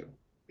have to.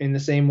 In the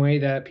same way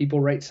that people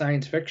write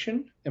science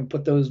fiction and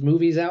put those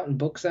movies out and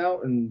books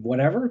out and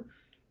whatever.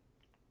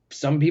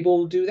 Some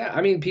people do that.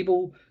 I mean,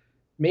 people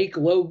make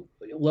low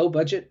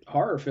budget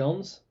horror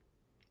films.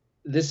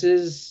 This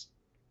is,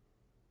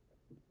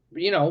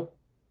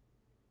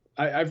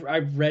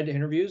 I've read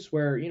interviews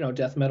where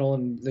death metal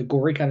and the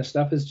gory kind of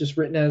stuff is just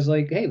written as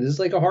like, hey, this is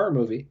like a horror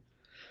movie.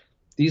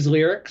 These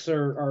lyrics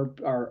are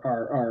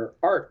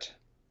art.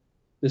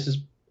 This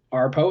is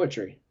our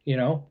poetry.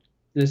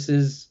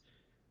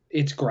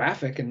 It's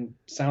graphic and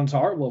sounds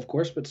horrible, of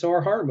course, but so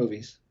are horror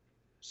movies.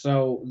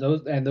 So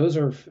those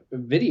are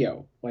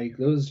video, like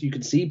those you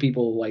could see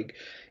people like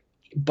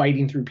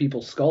biting through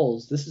people's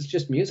skulls. This is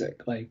just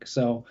music, like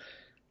so.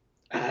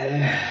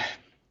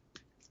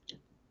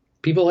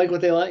 People like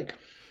what they like.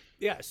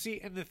 Yeah.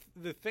 See, and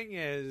the thing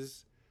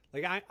is,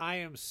 like, I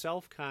am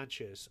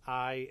self-conscious.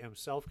 I am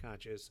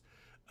self-conscious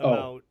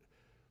about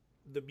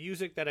the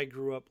music that I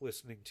grew up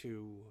listening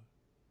to,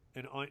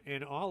 and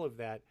all of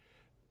that.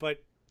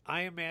 But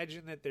I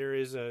imagine that there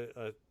is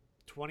a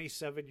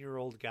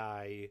 27-year-old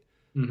guy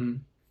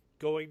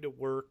going to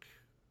work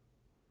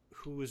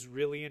who is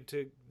really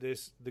into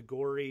the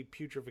gory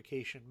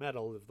putrefaction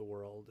metal of the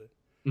world,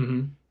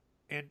 and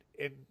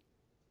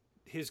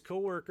his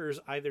coworkers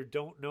either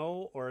don't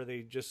know or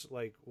they just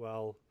like,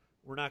 well,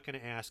 we're not going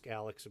to ask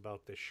Alex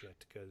about this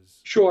shit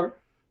because sure,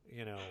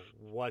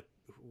 what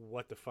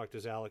the fuck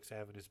does Alex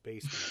have in his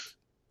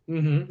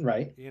basement?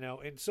 Right.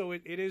 And so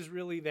it is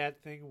really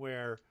that thing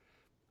where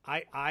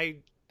I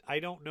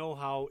don't know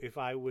how, if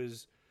I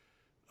was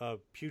a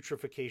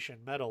putrefaction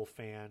metal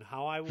fan,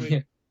 how I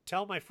would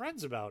tell my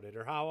friends about it,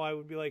 or how I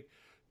would be like,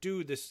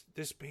 dude,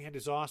 this band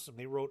is awesome.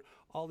 They wrote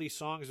all these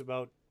songs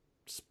about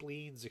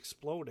spleens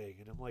exploding,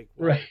 and I'm like,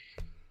 well, right.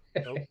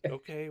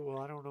 Okay, well,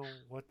 I don't know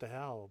what the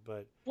hell,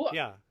 but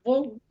yeah.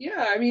 Well,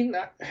 yeah. I mean,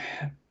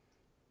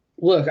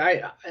 look,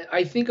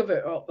 I think of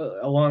it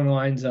along the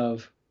lines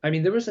of, I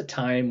mean, there was a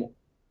time,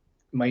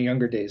 my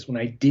younger days, when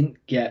I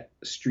didn't get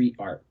street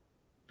art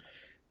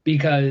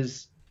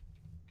because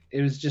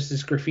it was just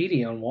this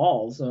graffiti on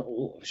walls.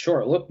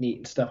 Sure, it looked neat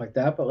and stuff like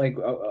that, but like,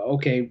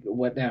 okay,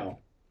 what now?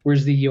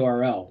 Where's the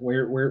URL?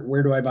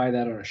 Where do I buy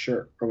that on a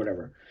shirt or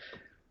whatever?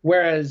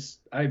 Whereas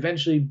I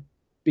eventually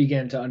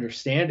began to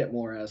understand it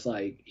more as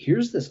like,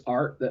 here's this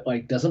art that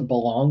like doesn't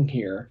belong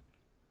here,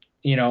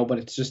 but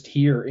it's just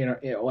here,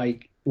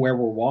 like where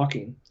we're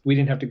walking. We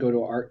didn't have to go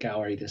to an art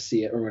gallery to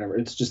see it or whatever.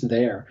 It's just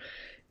there.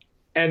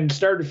 And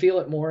started to feel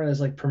it more as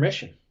like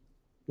permission.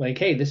 Like,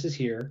 hey, this is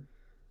here.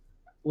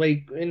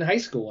 Like in high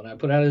school when I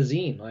put out a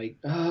zine, like,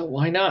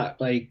 why not?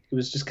 Like, it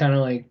was just kind of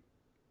like,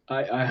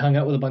 I hung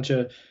out with a bunch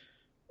of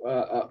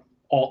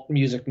alt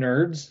music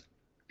nerds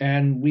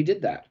and we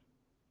did that.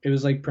 It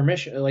was like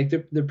permission, like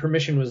the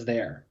permission was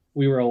there.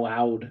 We were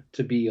allowed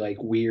to be like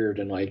weird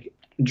and like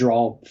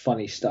draw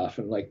funny stuff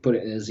and like put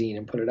it in a zine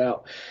and put it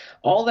out.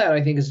 All that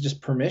I think is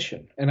just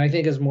permission. And I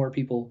think as more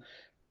people,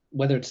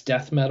 whether it's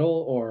death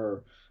metal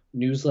or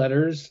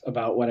newsletters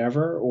about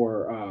whatever,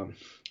 or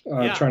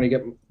trying to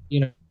get,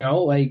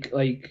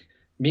 like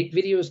make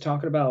videos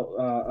talking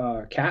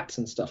about cats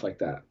and stuff like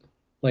that.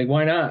 Like,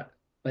 why not?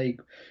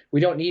 Like,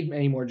 we don't need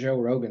any more Joe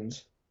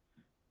Rogans.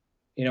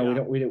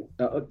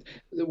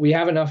 We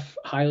have enough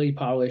highly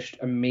polished,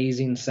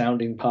 amazing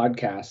sounding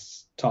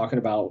podcasts talking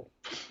about,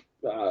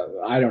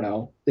 I don't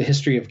know, the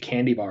history of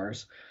candy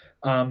bars.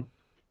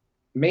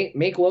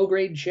 Make low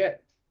grade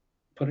shit.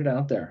 Put it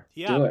out there.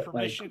 Yeah, do it.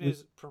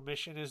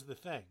 Permission is the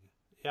thing.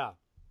 Yeah,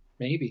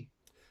 maybe.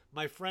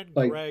 My friend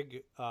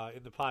Greg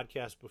in the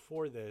podcast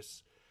before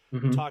this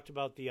talked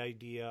about the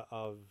idea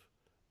of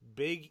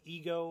big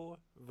ego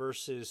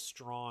versus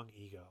strong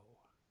ego.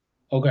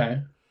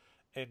 Okay.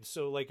 And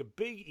so, like, a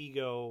big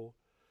ego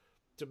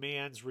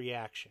demands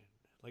reaction.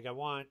 Like, I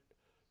want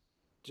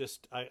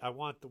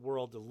the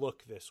world to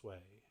look this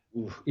way.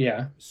 Oof,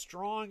 yeah.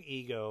 Strong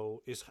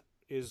ego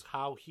is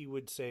how he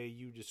would say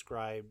you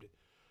described,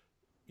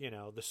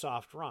 the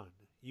soft run.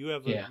 You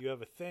have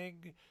a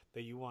thing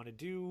that you want to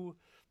do,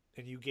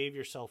 and you gave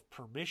yourself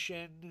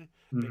permission.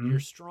 And your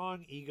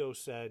strong ego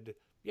said,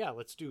 "Yeah,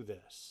 let's do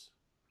this."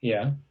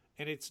 Yeah.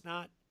 And it's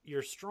not,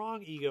 your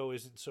strong ego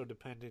isn't so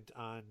dependent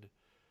on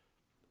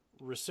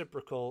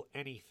reciprocal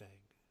anything.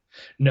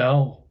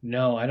 No,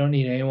 I don't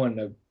need anyone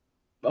to,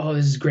 oh,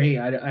 this is great.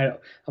 I'm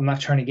not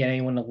trying to get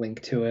anyone to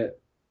link to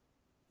it.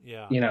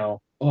 Yeah.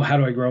 How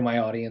do I grow my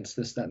audience?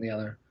 This, that, and the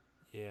other.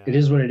 Yeah. It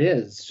is what it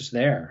is. It's just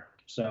there.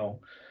 So,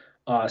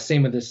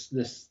 same with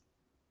this,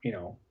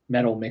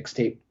 metal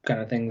mixtape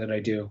kind of thing that I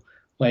do.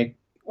 Like,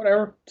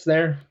 whatever, it's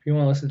there. If you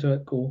want to listen to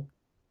it, cool.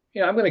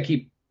 I'm going to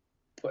keep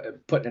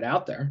putting it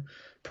out there,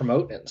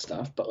 promoting it and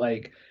stuff. But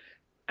like,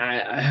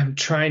 I'm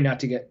trying not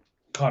to get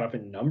caught up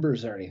in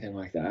numbers or anything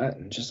like that,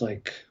 and just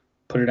like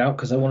put it out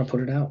because I want to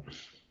put it out.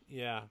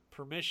 Yeah,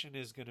 permission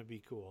is going to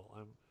be cool.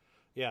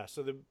 Yeah.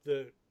 So I'm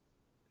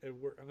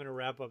going to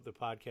wrap up the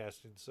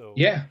podcast, and so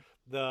Yeah.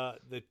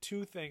 the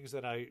two things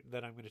that I'm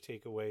going to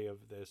take away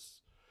of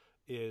this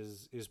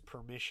is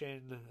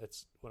permission.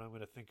 That's what I'm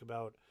going to think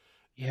about.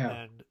 Yeah.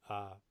 And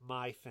then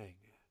my thing,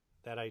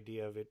 that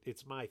idea of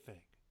it's my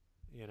thing,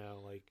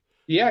 like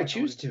Yeah, I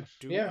choose to.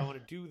 I want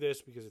to do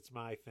this because it's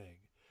my thing,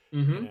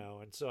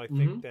 Mm-hmm. and so I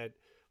think that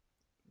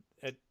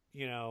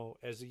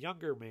as a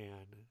younger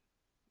man,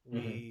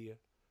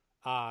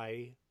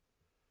 I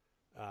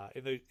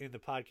in the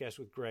podcast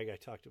with Greg, I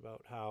talked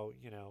about how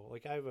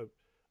like I have a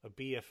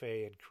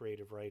BFA in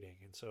creative writing,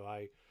 and so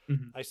I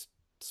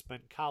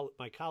spent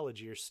my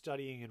college years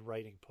studying and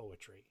writing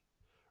poetry.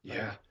 Right?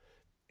 Yeah.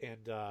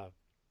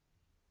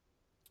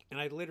 And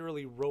I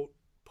literally wrote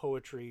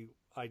poetry.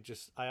 I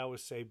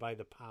always say by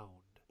the pound.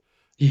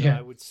 Yeah.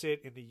 I would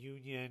sit in the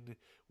Union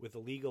with a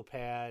legal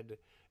pad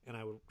and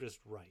I would just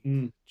write,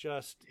 and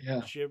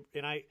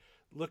I,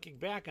 looking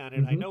back on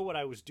it, I know what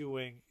I was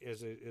doing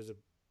as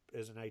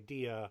an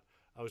idea.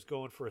 I was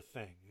going for a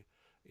thing,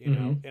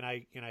 and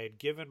I had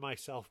given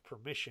myself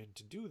permission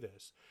to do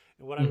this.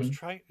 And what I was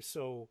trying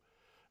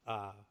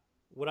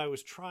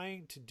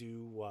to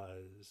do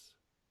was,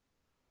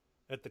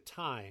 at the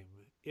time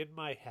in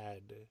my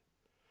head,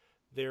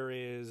 there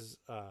is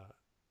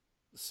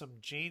some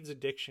Jane's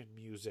Addiction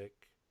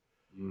music.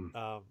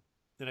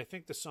 And I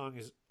think the song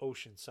is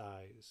Ocean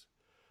Size,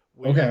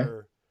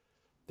 where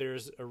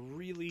there's a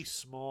really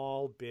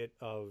small bit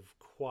of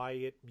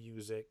quiet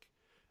music,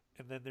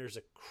 and then there's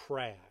a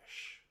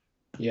crash.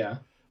 Yeah.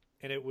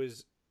 And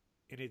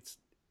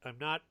I'm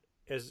not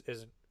as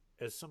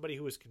somebody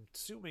who was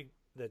consuming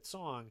that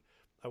song,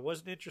 I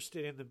wasn't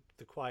interested in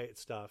the quiet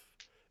stuff,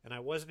 and I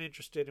wasn't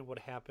interested in what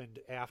happened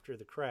after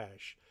the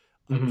crash.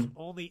 I was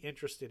only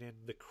interested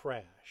in the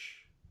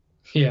crash.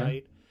 Yeah.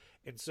 Right?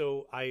 And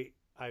so I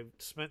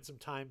spent some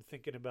time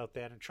thinking about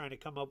that and trying to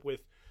come up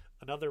with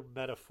another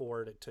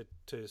metaphor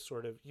to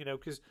sort of,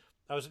 because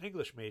I was an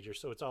English major,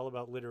 so it's all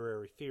about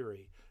literary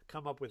theory.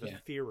 Come up with a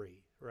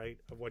theory, right,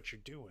 of what you're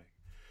doing.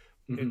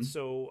 And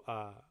so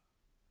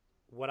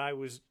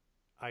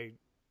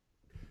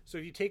so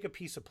if you take a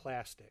piece of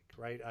plastic,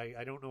 right,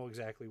 I don't know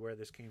exactly where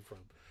this came from,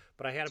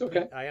 but I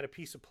had a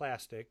piece of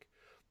plastic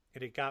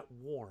and it got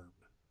warm,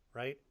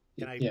 right?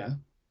 And I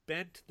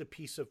bent the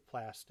piece of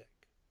plastic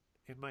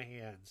in my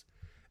hands,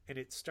 and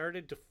it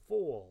started to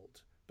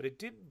fold, but it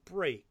didn't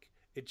break.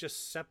 It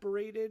just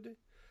separated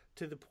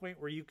to the point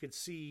where you could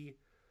see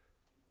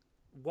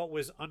what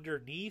was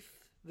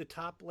underneath the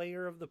top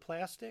layer of the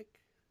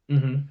plastic.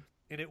 And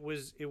it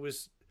was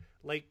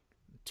like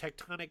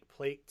tectonic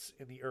plates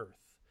in the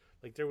earth.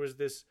 Like there's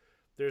this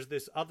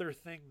other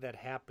thing that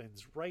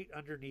happens right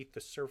underneath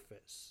the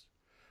surface.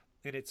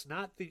 And it's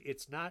not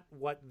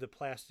what the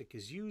plastic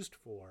is used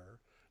for.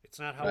 It's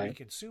not how we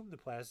consume the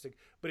plastic,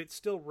 but it's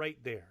still right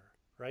there,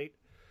 right?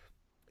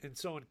 And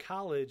so in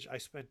college, I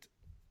spent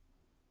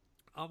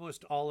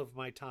almost all of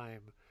my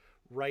time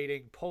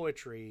writing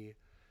poetry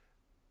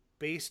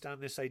based on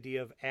this idea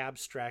of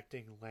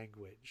abstracting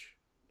language,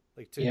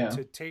 like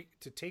to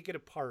take it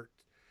apart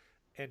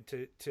and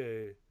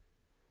to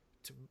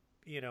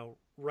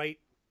write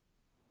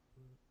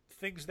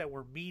things that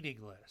were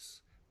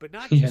meaningless, but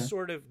not just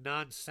sort of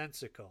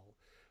nonsensical,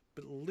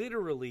 but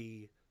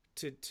literally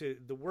to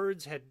the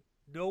words had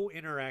no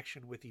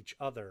interaction with each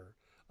other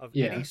of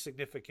any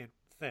significant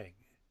thing.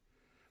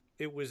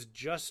 It was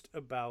just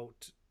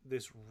about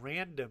this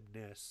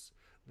randomness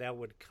that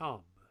would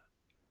come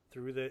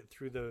through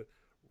the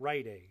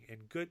writing,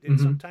 and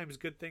sometimes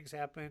good things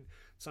happen,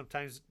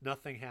 sometimes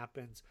nothing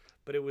happens,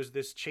 but it was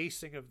this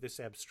chasing of this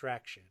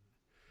abstraction.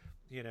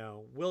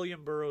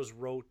 William Burroughs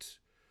wrote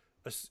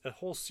a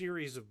whole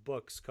series of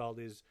books called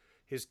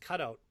his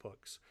cutout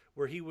books,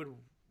 where he would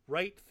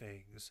write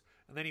things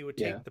and then he would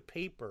take the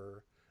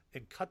paper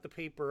and cut the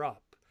paper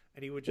up,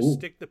 and he would just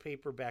stick the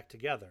paper back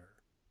together.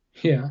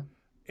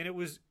 And it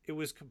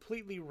was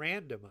completely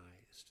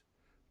randomized,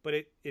 but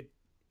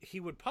he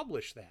would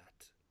publish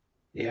that.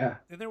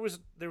 And there was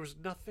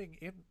nothing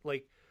in,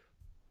 like,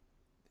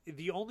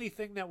 the only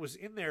thing that was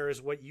in there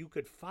is what you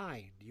could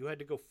find. You had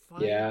to go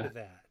find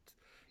that.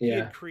 He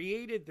had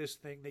created this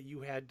thing that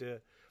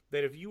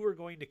that if you were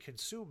going to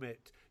consume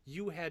it,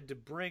 you had to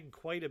bring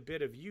quite a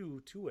bit of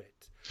you to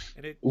it.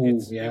 And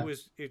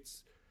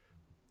it's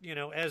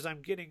as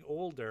I'm getting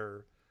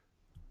older,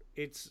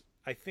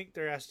 I think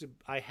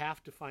I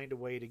have to find a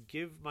way to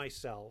give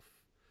myself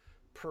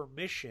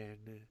permission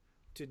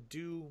to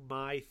do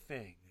my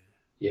thing.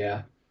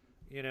 And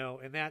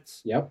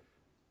that's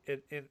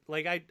and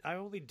like I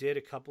only did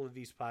a couple of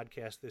these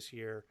podcasts this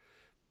year,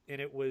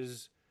 and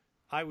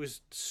I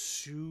was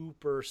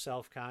super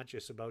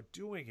self-conscious about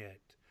doing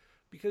it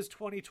because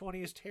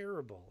 2020 is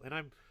terrible, and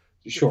I'm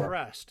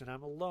depressed, and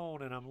I'm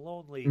alone, and I'm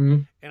lonely,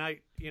 and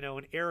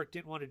and Eric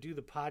didn't want to do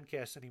the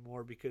podcast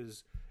anymore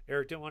because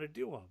Eric didn't want to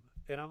do them,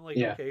 and I'm like,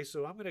 okay,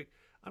 so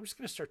I'm just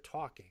gonna start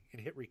talking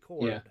and hit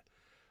record.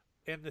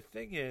 And the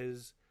thing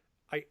is,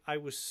 I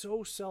was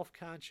so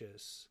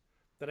self-conscious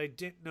that I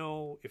didn't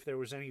know if there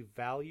was any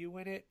value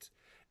in it,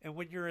 And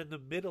when you're in the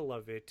middle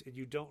of it and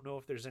you don't know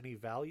if there's any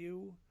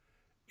value,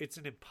 it's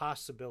an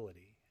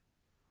impossibility.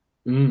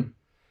 Mm.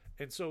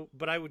 And so,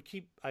 but I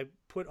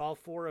put all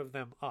 4 of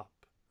them up,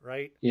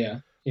 right? Yeah.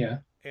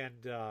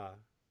 And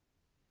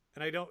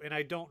I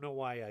don't know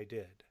why I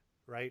did,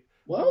 right?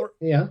 Well,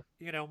 yeah.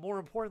 More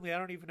importantly, I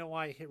don't even know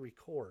why I hit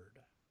record,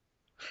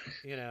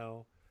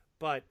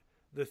 but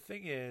the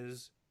thing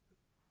is,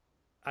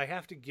 I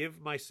have to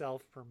give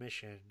myself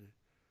permission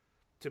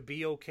to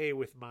be okay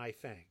with my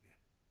thing.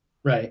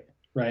 Right.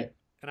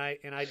 And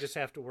I just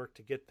have to work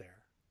to get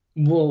there.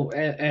 Well,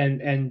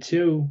 and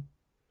two,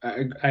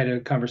 I had a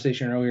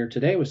conversation earlier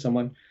today with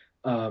someone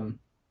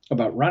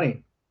about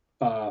running,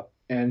 and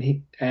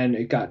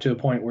it got to a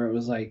point where it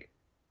was like,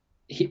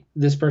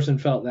 this person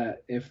felt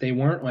that if they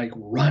weren't like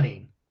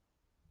running,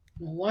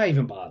 well, why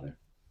even bother?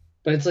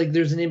 But it's like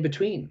there's an in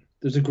between.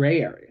 There's a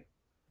gray area.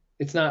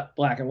 It's not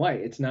black and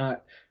white. It's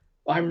not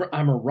I'm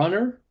a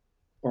runner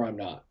or I'm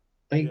not.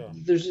 Like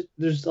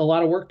there's a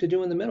lot of work to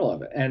do in the middle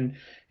of it. And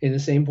in the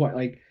same point,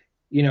 like,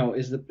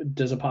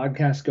 does a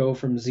podcast go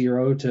from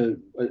 0 to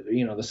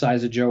the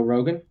size of Joe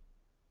Rogan?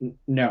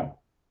 No,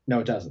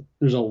 it doesn't.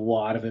 There's a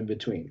lot of in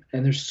between,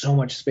 and there's so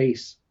much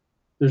space.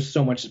 There's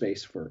so much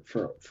space for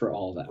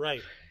all of that.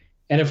 Right.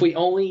 And if the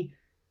only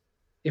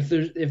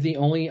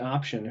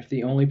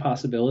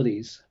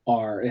possibilities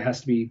are it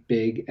has to be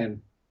big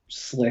and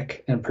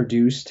slick and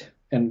produced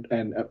and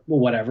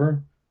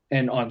whatever,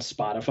 and on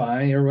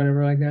Spotify or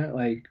whatever like that,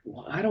 like,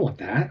 well, I don't want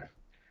that.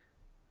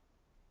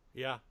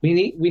 Yeah. We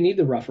need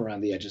the rough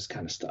around the edges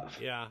kind of stuff.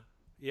 Yeah.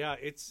 Yeah,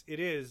 it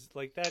is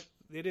like that.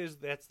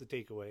 That's the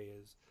takeaway,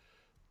 is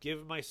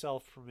give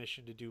myself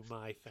permission to do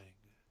my thing.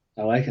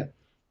 I like it.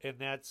 And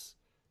that's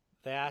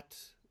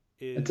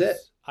it.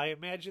 I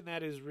imagine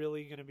that is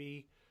really going to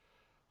be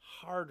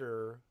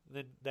harder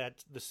than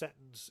that the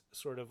sentence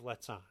sort of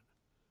lets on.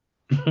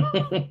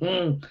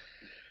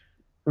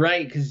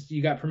 Right, because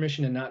you got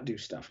permission to not do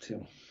stuff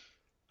too.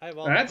 I have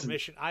all the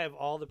permission. I have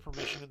all the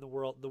permission in the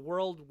world. The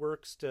world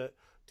works to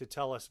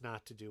tell us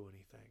not to do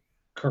anything.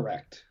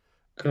 Correct.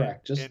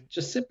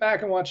 Just sit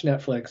back and watch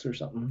Netflix or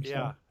something.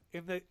 Yeah. So.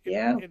 And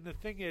the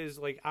thing is,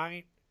 like,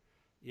 and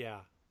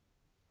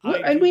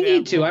we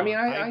need to. Wrong. I mean,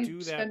 I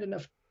do spend that,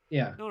 enough.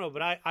 Yeah. No,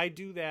 but I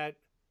do that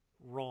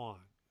wrong.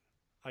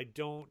 I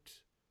don't.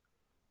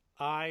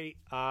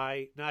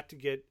 Not to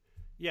get.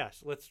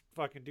 Yes, let's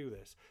fucking do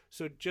this.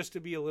 So just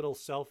to be a little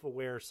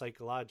self-aware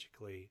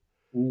psychologically,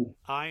 Ooh.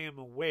 I am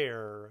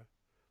aware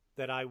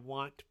that I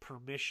want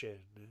permission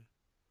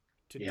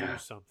to do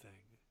something.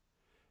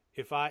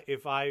 If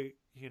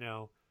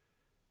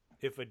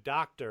a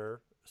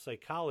doctor,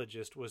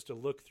 psychologist was to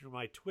look through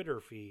my Twitter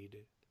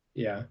feed,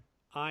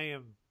 I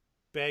am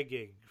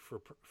begging for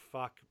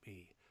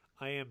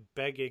I am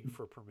begging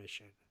for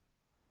permission.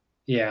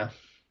 Yeah.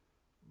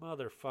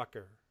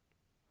 Motherfucker.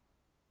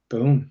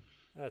 Boom.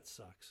 That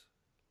sucks.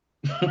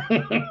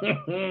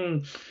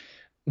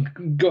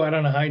 Go out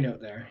on a high note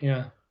there.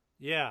 Yeah.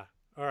 Yeah.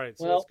 All right.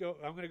 So let's go.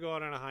 I'm going to go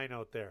out on a high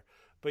note there.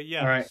 But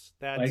yes, right.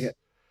 That's like it.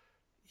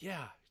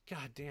 Yeah.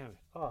 God damn it.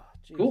 Oh,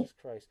 Jesus cool.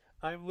 Christ.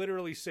 I'm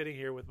literally sitting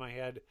here with my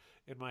head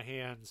in my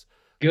hands.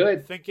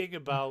 Good. Thinking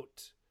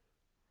about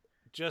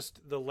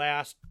just the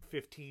last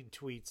 15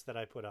 tweets that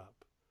I put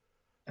up.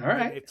 All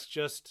right. And it's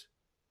just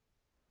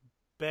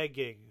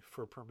begging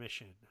for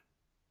permission.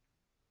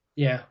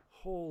 Yeah.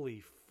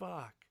 Holy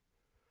fuck.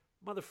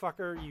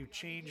 Motherfucker, you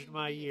changed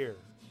my year.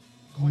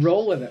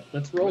 Roll with it.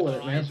 Let's roll with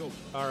it, man.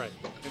 All right.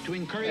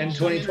 And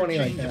 2020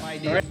 like that. All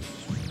right.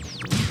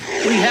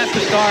 We have to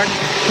start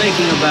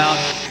thinking about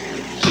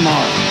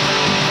tomorrow.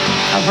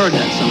 I've heard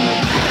that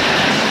somewhere.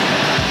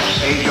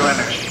 Save your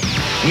energy.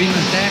 We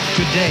must act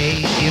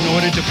today in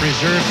order to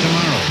preserve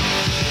tomorrow.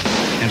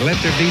 And let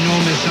there be no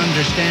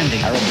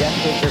misunderstanding. Our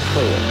objectives are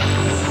clear.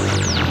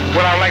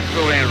 Well, I'd like to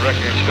go in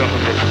Russia and show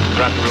them this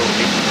rock and roll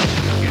people.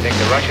 You think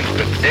the Russians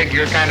could dig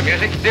your kind of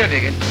music? They'll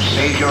dig it.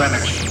 Save your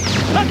energy.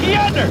 Look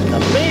yonder! The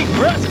big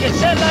rusket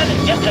satellite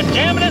is just a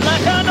jamming it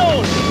like our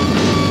nose.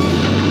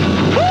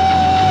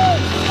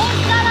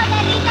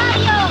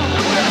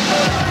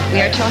 We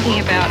are talking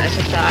about a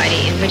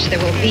society in which there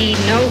will be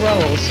no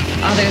roles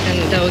other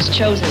than those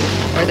chosen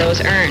or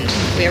those earned.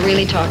 We are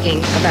really talking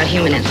about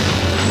humanism.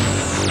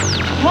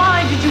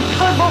 Why did you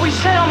put what we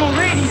said on the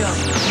radio?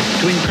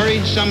 To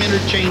encourage some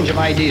interchange of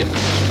ideas,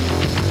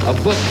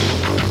 of books,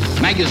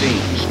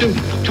 magazines,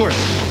 students,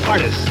 tourists,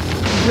 artists,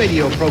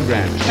 radio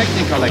programs,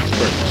 technical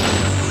experts.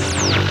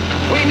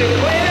 We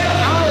declare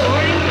our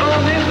right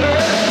on this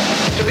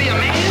earth to be a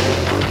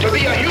man, to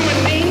be a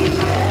human being,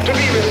 to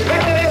be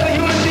respected as a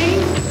human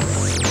being.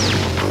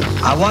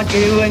 I want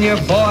you and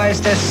your boys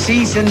to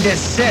cease and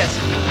desist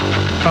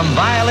from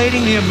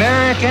violating the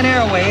American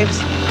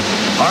airwaves,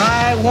 or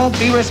I won't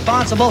be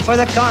responsible for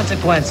the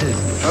consequences.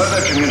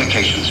 Further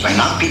communications may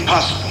not be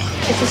possible.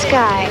 It's this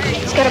guy.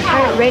 He's got a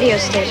pirate radio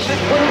station.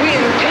 When we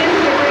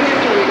intend to bring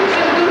into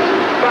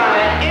existence by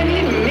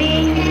any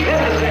means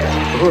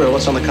necessary. Uhura,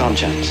 what's on the comm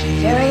channels?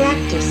 Very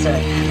active, sir.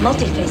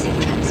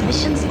 Multi-phasing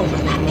transmissions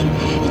overlapping.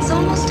 It's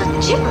almost a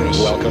gibberish.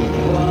 Welcome.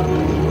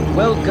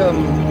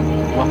 Welcome.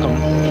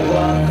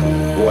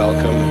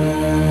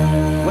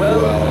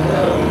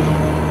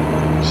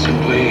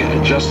 Simply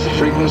adjust the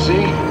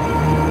frequency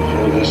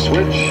for the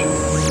switch.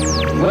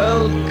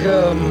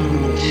 Welcome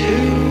to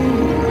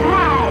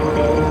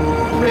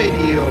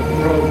Radio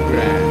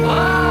program.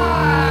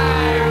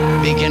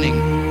 Beginning.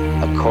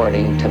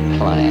 According to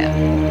plan.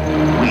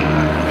 We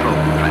control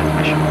the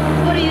transmission.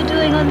 What are you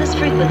doing on this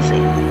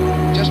frequency?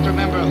 Just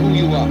remember who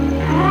you are.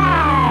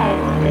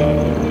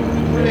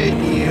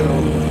 Radio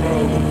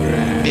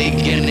program.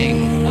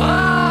 Beginning.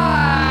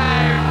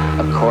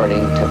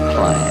 According to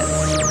plan.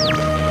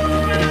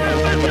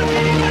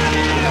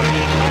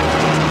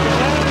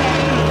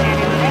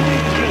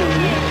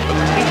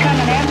 Become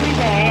an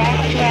everyday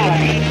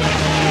actuality.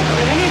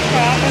 Within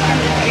itself, this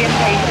industry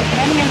embraces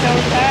many of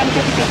those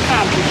scientific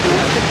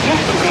accomplishments that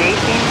yesterday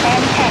seemed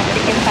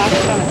fantastic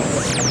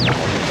impossibilities.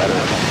 There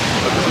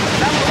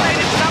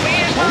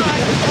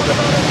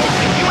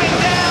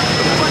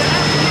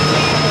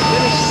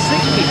are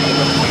 6 people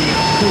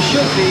who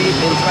should be,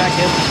 in fact,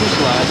 in the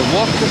fuselage and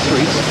walk the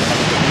streets